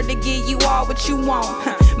the nerve to give you all what you want.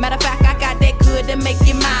 Matter of fact, I got that good to make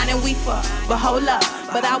you mine and we fuck. But hold up,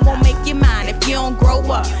 but I won't make you mine if you don't grow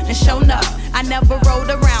up and show up. I never rode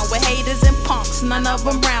around with haters and punks, none of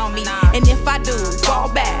them round me. And if I do, fall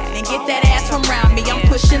back and get that ass from round me. I'm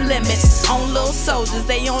pushing limits on little soldiers,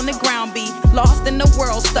 they on the ground beat. Lost in the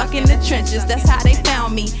world, stuck in the trenches, that's how they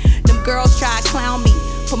found me. Them girls try to clown me,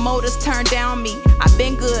 promoters turn down me. I've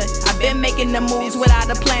been good, I've been making the moves without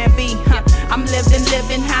a plan B. I'm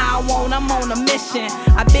living how I want, I'm on a mission.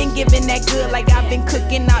 I've been giving that good like I've been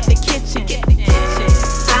cooking out the kitchen.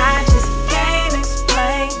 I just can't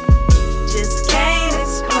explain, just can't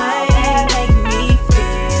explain. Make me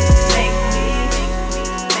feel, make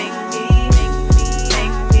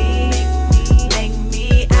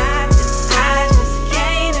me. I just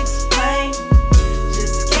can't explain,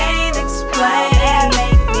 just can't explain.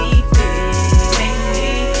 Make me feel,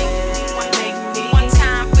 make me. One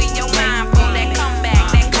time for your mind, for that comeback.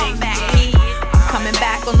 I'm coming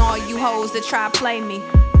back on all you hoes that try to play me.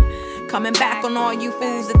 Coming back on all you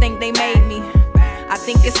fools that think they made me. I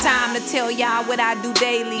think it's time to tell y'all what I do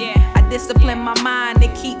daily. I discipline my mind to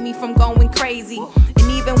keep me from going crazy.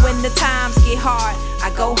 And even when the times get hard, I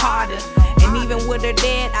go harder. And even with her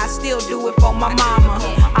dead, I still do it for my mama.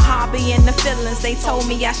 A hobby in the feelings, they told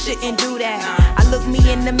me I shouldn't do that. I look me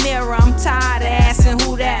in the mirror, I'm tired of asking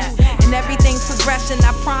who that. And everything's progression,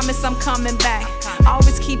 I promise I'm coming back.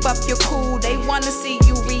 Always keep up your cool, they wanna see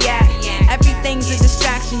you react. Everything's a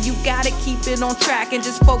distraction, you gotta keep it on track. And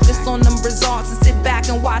just focus on them results and sit back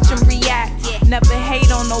and watch them react. Never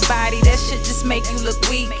hate on nobody, that shit just make you look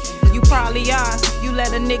weak. You probably are, you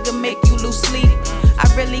let a nigga make you lose sleep. I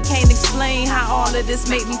really can't explain how all of this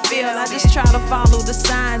make me feel. I just try to follow the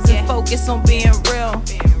signs and focus on being real.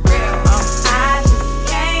 I just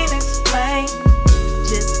can't explain,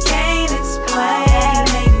 just can't explain.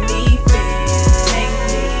 Make me feel, make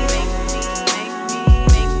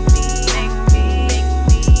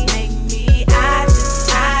me. I just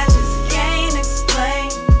can't explain,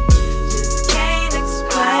 just can't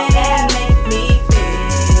explain. Make me feel,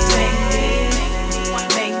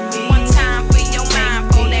 make me. One time for your mind,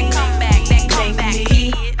 for that comeback,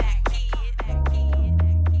 kid.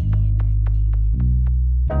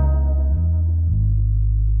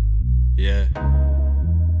 Yeah.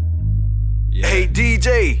 Hey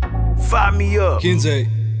DJ, fire me up. Kenzie.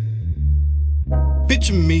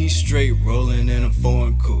 Picture me straight rolling in a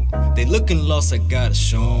foreign coupe. They looking lost, I gotta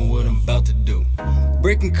show 'em what I'm about to do.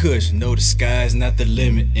 Breaking kush, know the sky's not the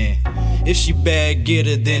limit. And if she bad, get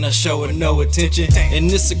her, then I show her no attention.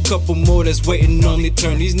 And it's a couple more that's waiting on their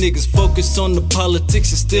turn. These niggas focus on the politics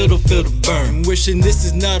and still don't feel the burn. Wishing this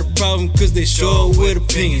is not a problem, cause they show up with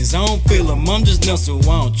opinions. I don't feel them, I'm just numb, so I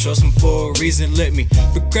don't trust them for a reason. Let me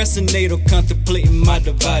procrastinate or contemplating my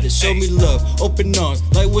divided. Show me love, open arms,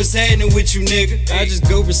 like what's happening with you, nigga? I just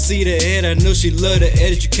go receive the head, I know she love the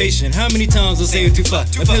education. How many times I say it too far?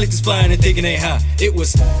 I feel like this flying and thinking ain't high. It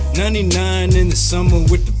was 99 in the summer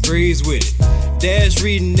with the breeze with it. Dash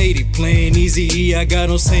reading 80, playing Easy E, I got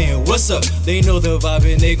no saying what's up. They know the vibe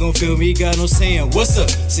and they gon' feel me, got no saying what's up.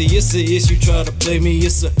 See, it's a issue, try to play me,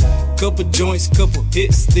 it's a couple joints, couple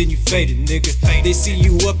hits, then you faded, nigga. They see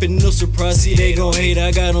you up and no surprise, see they gon' hate,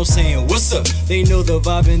 I got no saying what's up. They know the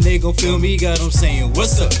vibe and they gon' feel me, got no saying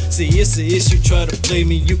what's up. See, it's a issue, try to play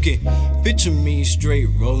me, you can picture me straight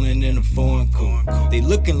rolling in a foreign coupe. They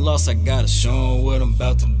looking lost, I gotta show 'em what I'm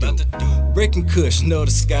about to do. Breaking kush, know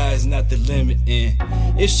the sky's not the limit. And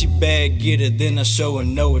if she bad, get her, then I show her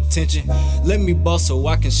no attention. Let me boss so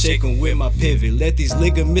I can shake 'em with my pivot. Let these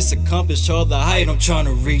ligaments accomplish all the height I'm trying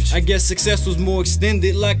to reach. I guess success was more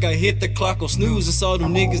extended, like I hit the clock on snooze and saw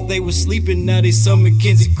them niggas, they was sleeping. Now they some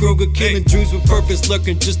Mackenzie Kruger, killing dreams with purpose,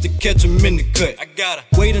 lurking just to catch 'em in the cut. I gotta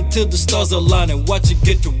wait until the stars align and watch it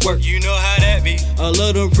get to work. You know how that be. I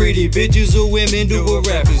love them pretty bitches or women do what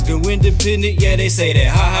rappers do. Independent, yeah, they say that.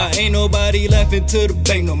 Haha, ain't nobody laughing to the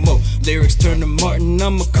bank no more. Lyrics turn to Martin,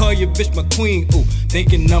 I'ma call your bitch my queen. Ooh,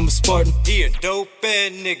 thinking I'm a Spartan. He a dope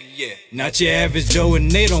ass nigga, yeah. Not your average Joe,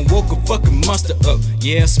 and they done woke a fucking monster up.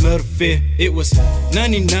 Yeah, I smell the fear. It was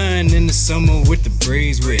 99 in the summer with the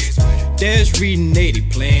breeze with Dash reading 80,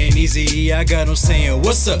 playing easy. I got them saying,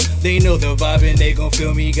 what's up? They know the vibe and they gon'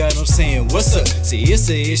 feel me. Got them saying, what's up? See, it's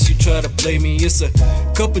a issue, try to play me. It's a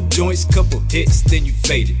couple joints, couple hits, then you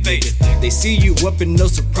faded. They see you up and no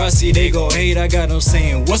surprise, see they gon' hate. I got them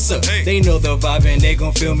saying, what's up? They know the vibe and they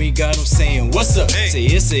gon' feel me. Got them saying, what's up? See,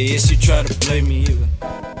 it's a issue, try to play me.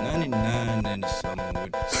 99 in the summer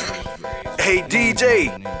with the summer breeze. Hey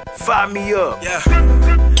DJ, fire me up. Yeah.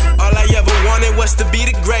 All I ever wanted was to be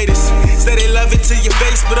the greatest. Say they love it to your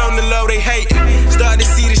face, but on the low they hate it. Start to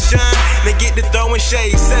see the shine, they get to throwing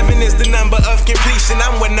shade. 7 is the number of completion,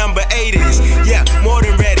 I'm what number 8 is. Yeah, more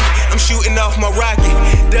than ready, I'm shooting off my rocket.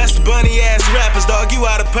 Dust bunny ass rappers, dog, you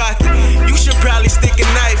out of pocket. You should probably stick a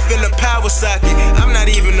knife in a power socket. I'm not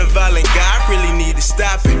even a violent guy, I really need to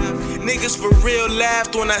stop it. Niggas for real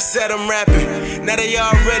laughed when I said I'm rapping. Now they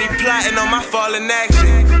already plotting on my falling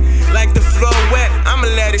action. Like the floor wet, I'ma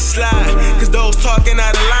let it slide. Cause those talking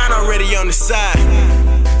out of line already on the side.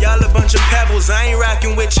 Y'all a bunch of pebbles, I ain't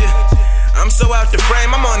rocking with you. I'm so out the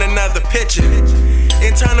frame, I'm on another picture.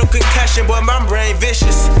 Internal concussion, boy, my brain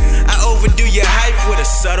vicious. I overdo your hype with a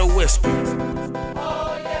subtle whisper.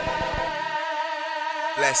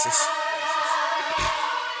 Blessings.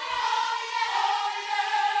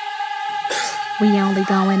 We only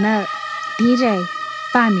going up. DJ,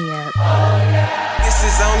 fire me up. This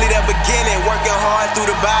is only the beginning. Working hard through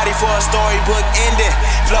the body for a storybook ending.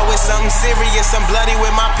 Flow is something serious, I'm bloody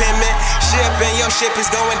with my penman. Ship and your ship is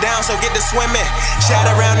going down, so get to swimming. Shout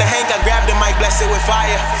around the Hank, I grabbed the mic, blessed it with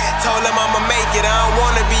fire. Told him I'ma make it, I don't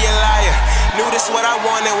wanna be a liar. Knew this what I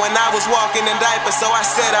wanted when I was walking in diapers, so I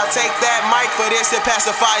said I'll take that mic for this and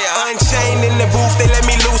pacifier. Unchained in the booth, they let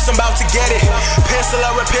me loose, I'm about to get it. Pencil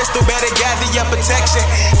or a pistol, better gather your protection.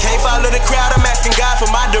 Can't follow the crowd, I'm asking God for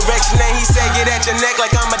my direction. And he said get at your neck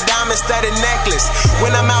like I'm a diamond-studded necklace.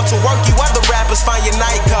 When I'm out to work, you other rappers find your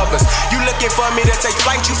night covers. You looking for me to take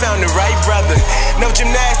flight, you found the right brother. No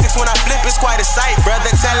gymnastics when I flip, it's quite a sight,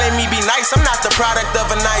 brother. Telling me be nice, I'm not the product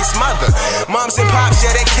of a nice mother. Moms and pops,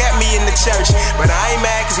 yeah, they kept me in the church. But I ain't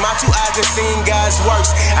mad cause my 2 eyes have seen God's works.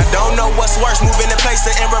 I don't know what's worse, moving in place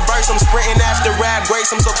or in reverse. I'm sprinting after rap grace,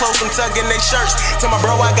 I'm so close, I'm tugging they shirts. Tell my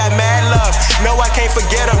bro I got mad love, no I can't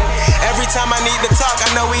forget him. Every time I need to talk, I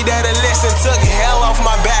know he there to listen. Took hell off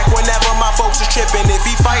my back whenever my folks are tripping. If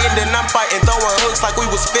he fighting, then I'm fighting, throwing hooks like we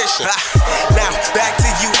was fishing. Now, back to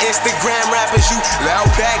you Instagram rappers, you loud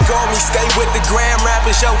back on me, stay with the gram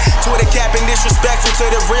rappers, yo. Twitter capping disrespectful to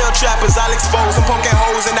the real trappers. I'll expose them punkin'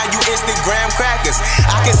 hoes and now you Instagram crackers.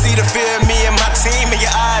 I can see the fear of me and my team in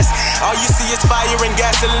your eyes. All you see is fire and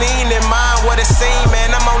gasoline in mine. What a scene,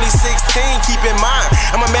 man, I'm only 16, keep in mind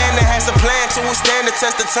I'm a man that has a plan to withstand the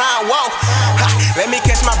test of time. Whoa, let me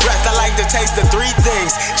catch my breath, I like to taste the 3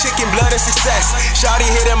 things: chicken, blood, and success. Shawty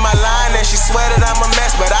hit in my line and she swear that I'm a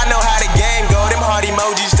mess, but I know how the game go, them heart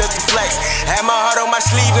emojis just to flex. Had my heart on my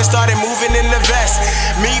sleeve and started moving in the vest.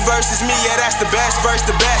 Me versus me, yeah, that's the best versus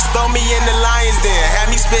the best. Throw me in the lion's den, had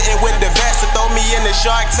me spitting with the vest. To throw me in the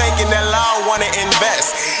Shark Tank and that law wanna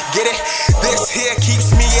invest. Get it? This here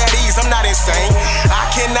keeps me at ease, I'm not insane. I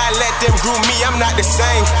cannot let them groom me, I'm not the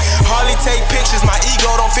same. Hardly take pictures, my ego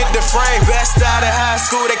don't fit the frame. Best out of high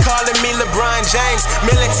school, they calling me LeBron James.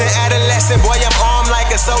 Militant adolescent, boy, I'm armed like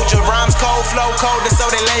a soldier. Rhymes cold, flow colder, so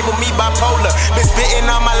they label me bipolar. Been spitting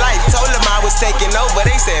all my life, told them I was taking over.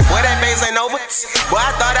 They said, boy, that phase ain't over. Boy,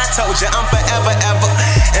 I thought I told you, I'm forever, ever.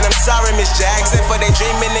 And I'm sorry, Miss Jackson, for they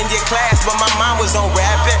dreaming in your class, but my mind was on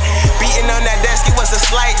rapping. Beating on that desk, it was a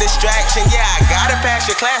slight distraction. Yeah, I gotta pass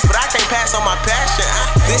your class, but I can't pass on my passion.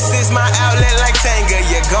 This is my outlet like Tanga,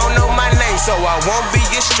 you gon' know my name, so I won't be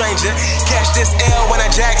a stranger. Catch this L when I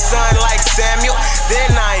jack son like Samuel,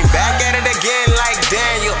 then I ain't back at it again like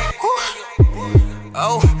Daniel.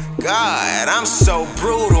 Oh God, I'm so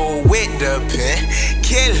brutal with the pen,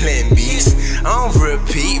 killing beats on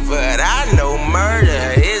repeat, but I know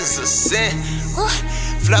murder is a sin.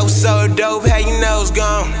 Flow so dope, how you nose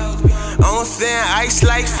gone? On thin ice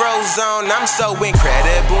like Frozone. I'm so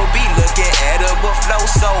incredible, be looking edible, flow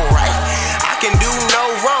so right. I can do no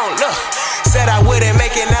wrong, look. Said I wouldn't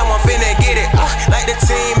make it, now I'm finna get it. Like the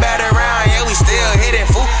team battle around, yeah, we still hitting,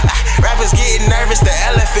 fool. Rappers getting nervous, the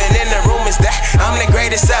elephant in the room is that I'm the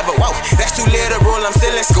greatest ever. Whoa, that's too literal, I'm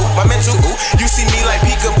still in school. My mental, ooh, you see me like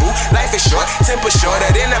peekaboo. Life is short, temper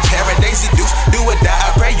shorter than a pair of Daisy Dukes. Do or die,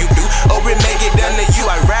 I pray you do. Or it may get done to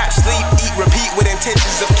you. I rap, sleep, eat, repeat with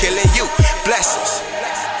intentions of killing you. Blessings.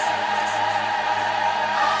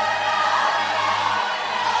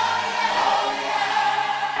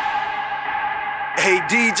 Hey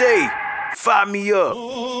DJ, fire me up.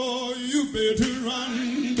 Oh, you better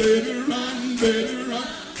run, better run, better run.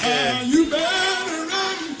 Yeah. You better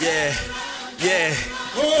run. Yeah, yeah,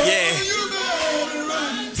 oh, yeah. You better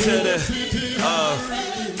run to the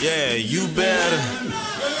yeah, you better.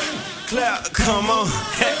 Clap, come on.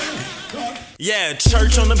 Yeah,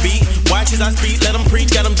 church on the beat, watch as I speak, let them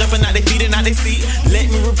preach, got them jumping out their feet and out their seat. Let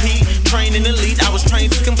me repeat, training elite, I was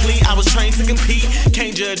trained to complete, I was trained to compete.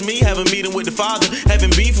 Can't judge me, have a meeting with the Father,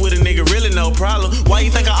 having beef with a nigga, really no problem. Why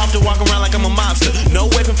you think I often walk around like I'm a mobster? No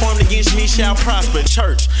weapon formed against me shall prosper.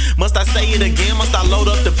 Church, must I say it again? Must I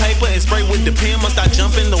load up the paper and spray with the pen? Must I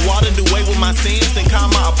jump in the water, do away with my sins, then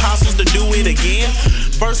call my apostles to do it again?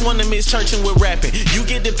 First one to miss churching with rapping, you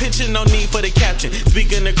get the picture, no need for the caption.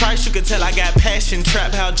 Speaking of Christ, you can tell I got passion,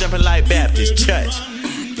 trap house jumping like Baptist church.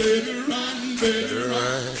 Better run, better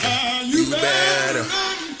run. You better,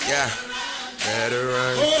 yeah, better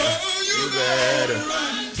run. You better,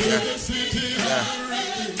 yeah,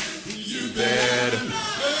 you better,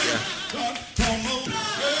 yeah.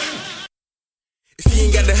 If you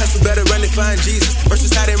ain't got the hustle, better run and find Jesus.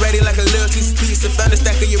 Versus hot and ready like a little piece of pizza. Found a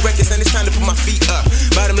stack of your records and it's time to put my feet up.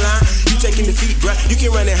 Bottom line, you taking defeat, bruh. You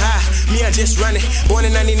can run it high, me I just run it. Born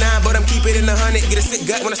in 99, but I'm keeping it in 100. Get a sick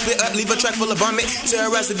gut when I split up, leave a track full of vomit.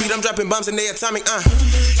 Terrorize the beat, I'm dropping bombs and they atomic,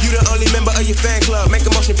 You the only member of your fan club. Make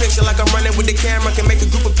a motion picture like I'm running with the camera. Can make a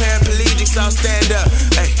group of paraplegics all stand up.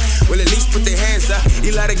 Hey, well at least put their hands up.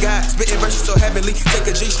 Eli the God, spitting verses so heavily. Take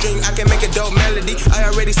a G-string, I can make a dope melody. I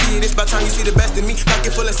already see it, it's by time you see the best in me.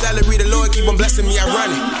 Pocket full of salary, the Lord keep on blessing me, I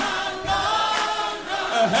run it.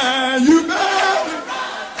 You better,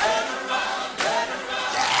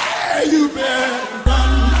 yeah, you better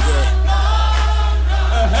run.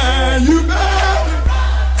 You better,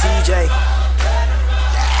 TJ.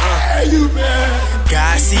 You better.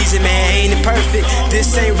 God sees it, man, ain't it perfect?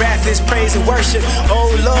 This ain't rap, this praise and worship. Oh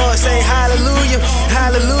Lord, say hallelujah,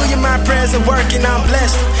 hallelujah. My prayers are working, I'm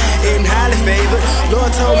blessed and highly favored.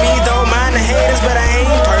 Lord told me don't mind the haters, but I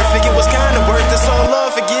ain't perfect. It was kinda worth it, so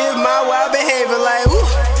Lord forgive my wild behavior. Like, ooh,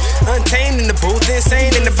 untamed in the booth,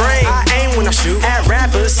 insane in the brain. I aim when I shoot at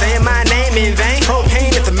rappers, saying my name in vain.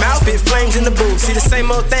 Propane at the mouth, spit flames in the booth. See the same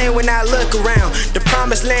old thing when I look around. The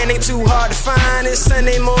promised land ain't too hard to find. It's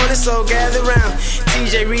Sunday morning, so gather round.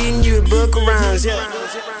 TJ reading you the book of rhymes, yeah.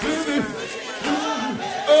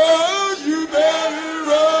 Oh, you better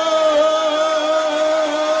run.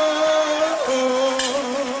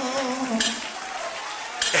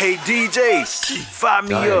 Hey DJ, fire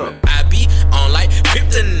me up. I be on like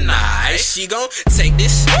kryptonite. She gon' take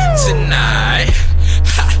this tonight.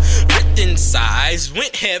 Ha, ripped in size,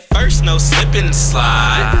 went head first, no slip and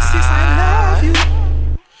slide. I love you.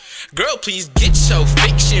 Girl, please get your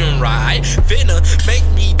fiction right. Finna make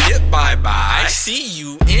me dip, bye-bye. See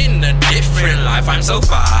you in a different life. I'm so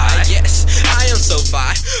fine. Yes, I am so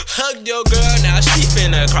fine. Hugged your girl, now she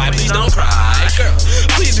finna cry. Please don't cry. Girl,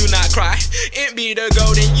 please do not cry. It be the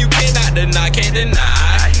golden, you cannot deny, can't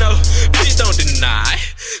deny. No, please don't deny.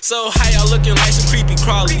 So how y'all looking like some creepy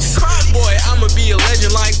crawlies? Boy, I'ma be a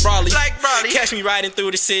legend like Brawley. Catch me riding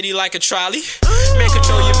through the city like a trolley. Man,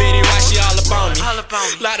 control your bitty, why she all up on me?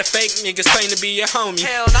 Lot of fake niggas claim to be your homie.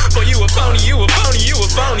 Boy, you a phony, you a phony, you a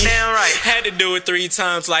phony. Damn right. Had to do it 3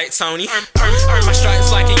 times like Tony. Earn my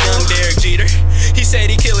stripes like a young Derek Jeter. He said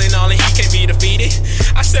he killing all and he can't be defeated.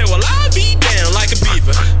 I said, well, I'll be down like a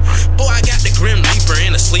beaver. Boy, I got the Grim Reaper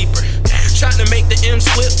and a sleeper. Trying to make the M's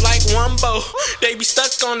flip like Wumbo. They be stuck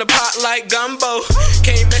on the pot like gumbo.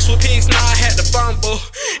 Can't mess with pigs, nah, I had to fumble.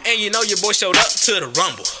 And you know your boy showed up to the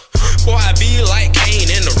rumble. Boy, I be like Kane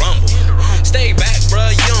in the rumble. Stay back, bruh,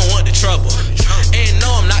 you don't want the trouble. And no,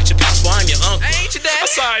 I'm not your pops, boy, I'm your uncle. Ain't your daddy? I'm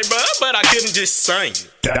sorry, bruh, but I couldn't just sing.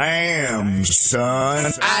 Damn,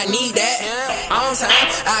 son. I need that on time.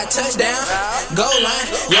 I touch down, goal line,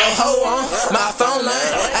 yo ho on my phone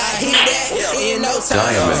line. I hit that in no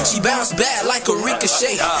time. She bounce back like a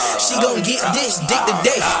ricochet. She gon' get this dick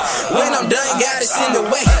today. When I'm done, got it in the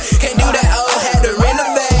way. Can't do that old, had to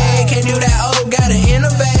renovate. Can't do that old, gotta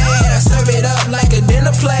innovate.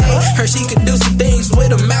 she could do some things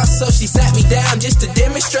with her mouth, so she sat me down just to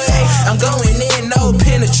demonstrate. I'm going in, no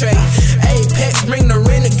penetrate. Apex, bring the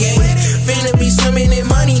renegade. Finna be swimming in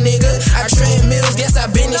money, nigga. I treadmills, guess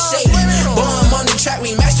I been in shape. Boy, I'm on the track,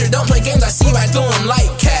 we master. Don't play games, I see right through them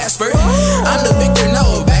like Casper. I'm the Victor,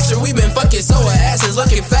 Noah Baxter. We been fucking so her ass is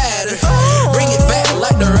looking fatter. Bring it back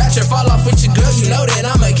like the rapture. Fall off with your girl, you know that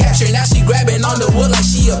I'm a catcher. Now she grabbing on the wood like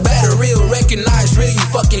she a batter. Real, recognize real, you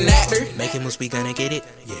fucking actor. Making moves, we gonna get it,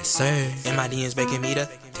 yes sir. In my DMs begging me to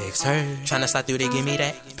text her. Tryna slide through, they give me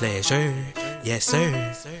that pleasure, yes sir.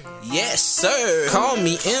 Yes sir, call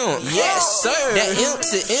me imp, yes sir. That imp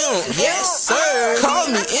to imp, yes sir. Call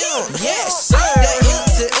me imp, yes sir. That imp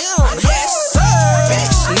to imp, yes sir.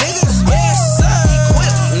 Bitch, nigga, yes sir.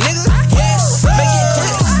 Equip, nigga, yes sir. Make it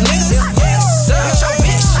clips, nigga, yes sir. Bitch, your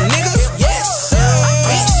bitch, nigga, yes sir.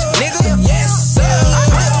 Bitch, nigga, yes sir.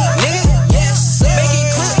 Equip, nigga, yes sir. Make it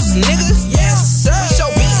clips, nigga, yes sir. Bitch,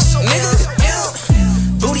 your bitch, nigga, imp.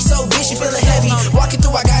 Booty so big, she feeling heavy. Walking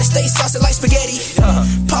through, I gotta stay saucy like spaghetti.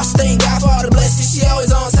 Pasta thank God for all the blessings. She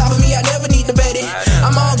always on top of me, I never need to bet it.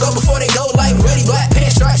 I'm on go before they go like ready. Black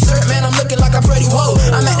pants, striped shirt, man, I'm looking like I'm pretty. Whoa,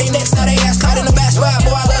 I'm at they next, now they ass caught in the back spot.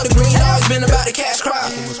 Boy, I love the green, always been about the cash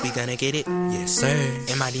crowd. We gonna get it, yes sir.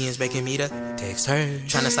 In my DMs begging me to text her.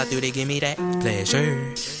 Tryna slide through, they give me that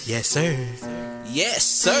pleasure, yes sir. Yes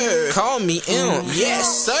sir, call me imp,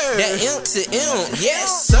 yes sir. That imp to imp,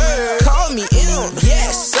 yes sir. Call me imp,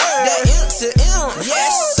 yes sir. That imp to imp,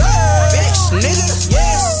 yes sir. Bitch, nigga,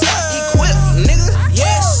 yes sir. Equip, nigga,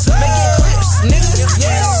 yes sir. Make it clips, nigga,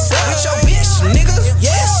 yes sir. With your bitch, nigga,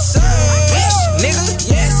 yes sir. Bitch, nigga,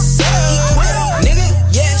 yes sir. Equip, nigga,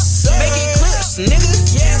 yes sir. Make it clips, nigga,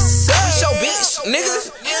 yes sir. With your bitch,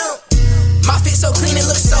 nigga, my fit so clean, it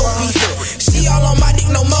looks so beef. She all on my dick,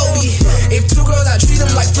 no Moby. If two girls, I treat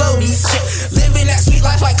them like floaties. Living that sweet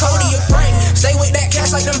life like Cody and Frank. Stay with that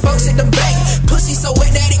cash like them folks at the bank. Pussy so wet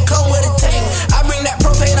that it come with a tank. I bring that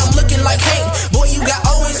propane, I'm looking like Hank. Boy, you got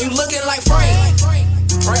Owens, you looking like Frank.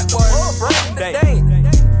 Frank, boy, Frank. Boy,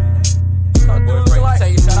 Frank, tell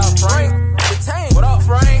you, shout out Frank. The tank. What up,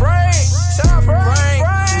 Frank? Frank, shout out Frank.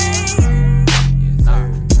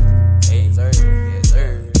 Yes, sir. Yes,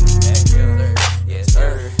 sir. Yes,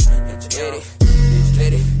 sir. Bitch,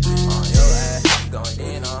 ready. On your ass. Going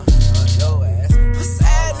in on your ass. What's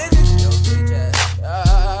that, nigga? Yo, bitch ass.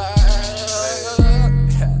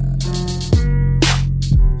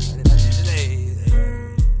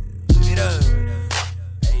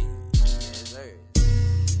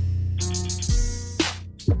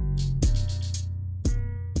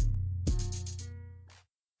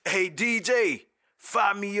 Hey DJ,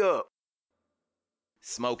 fire me up.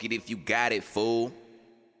 Smoke it if you got it, fool.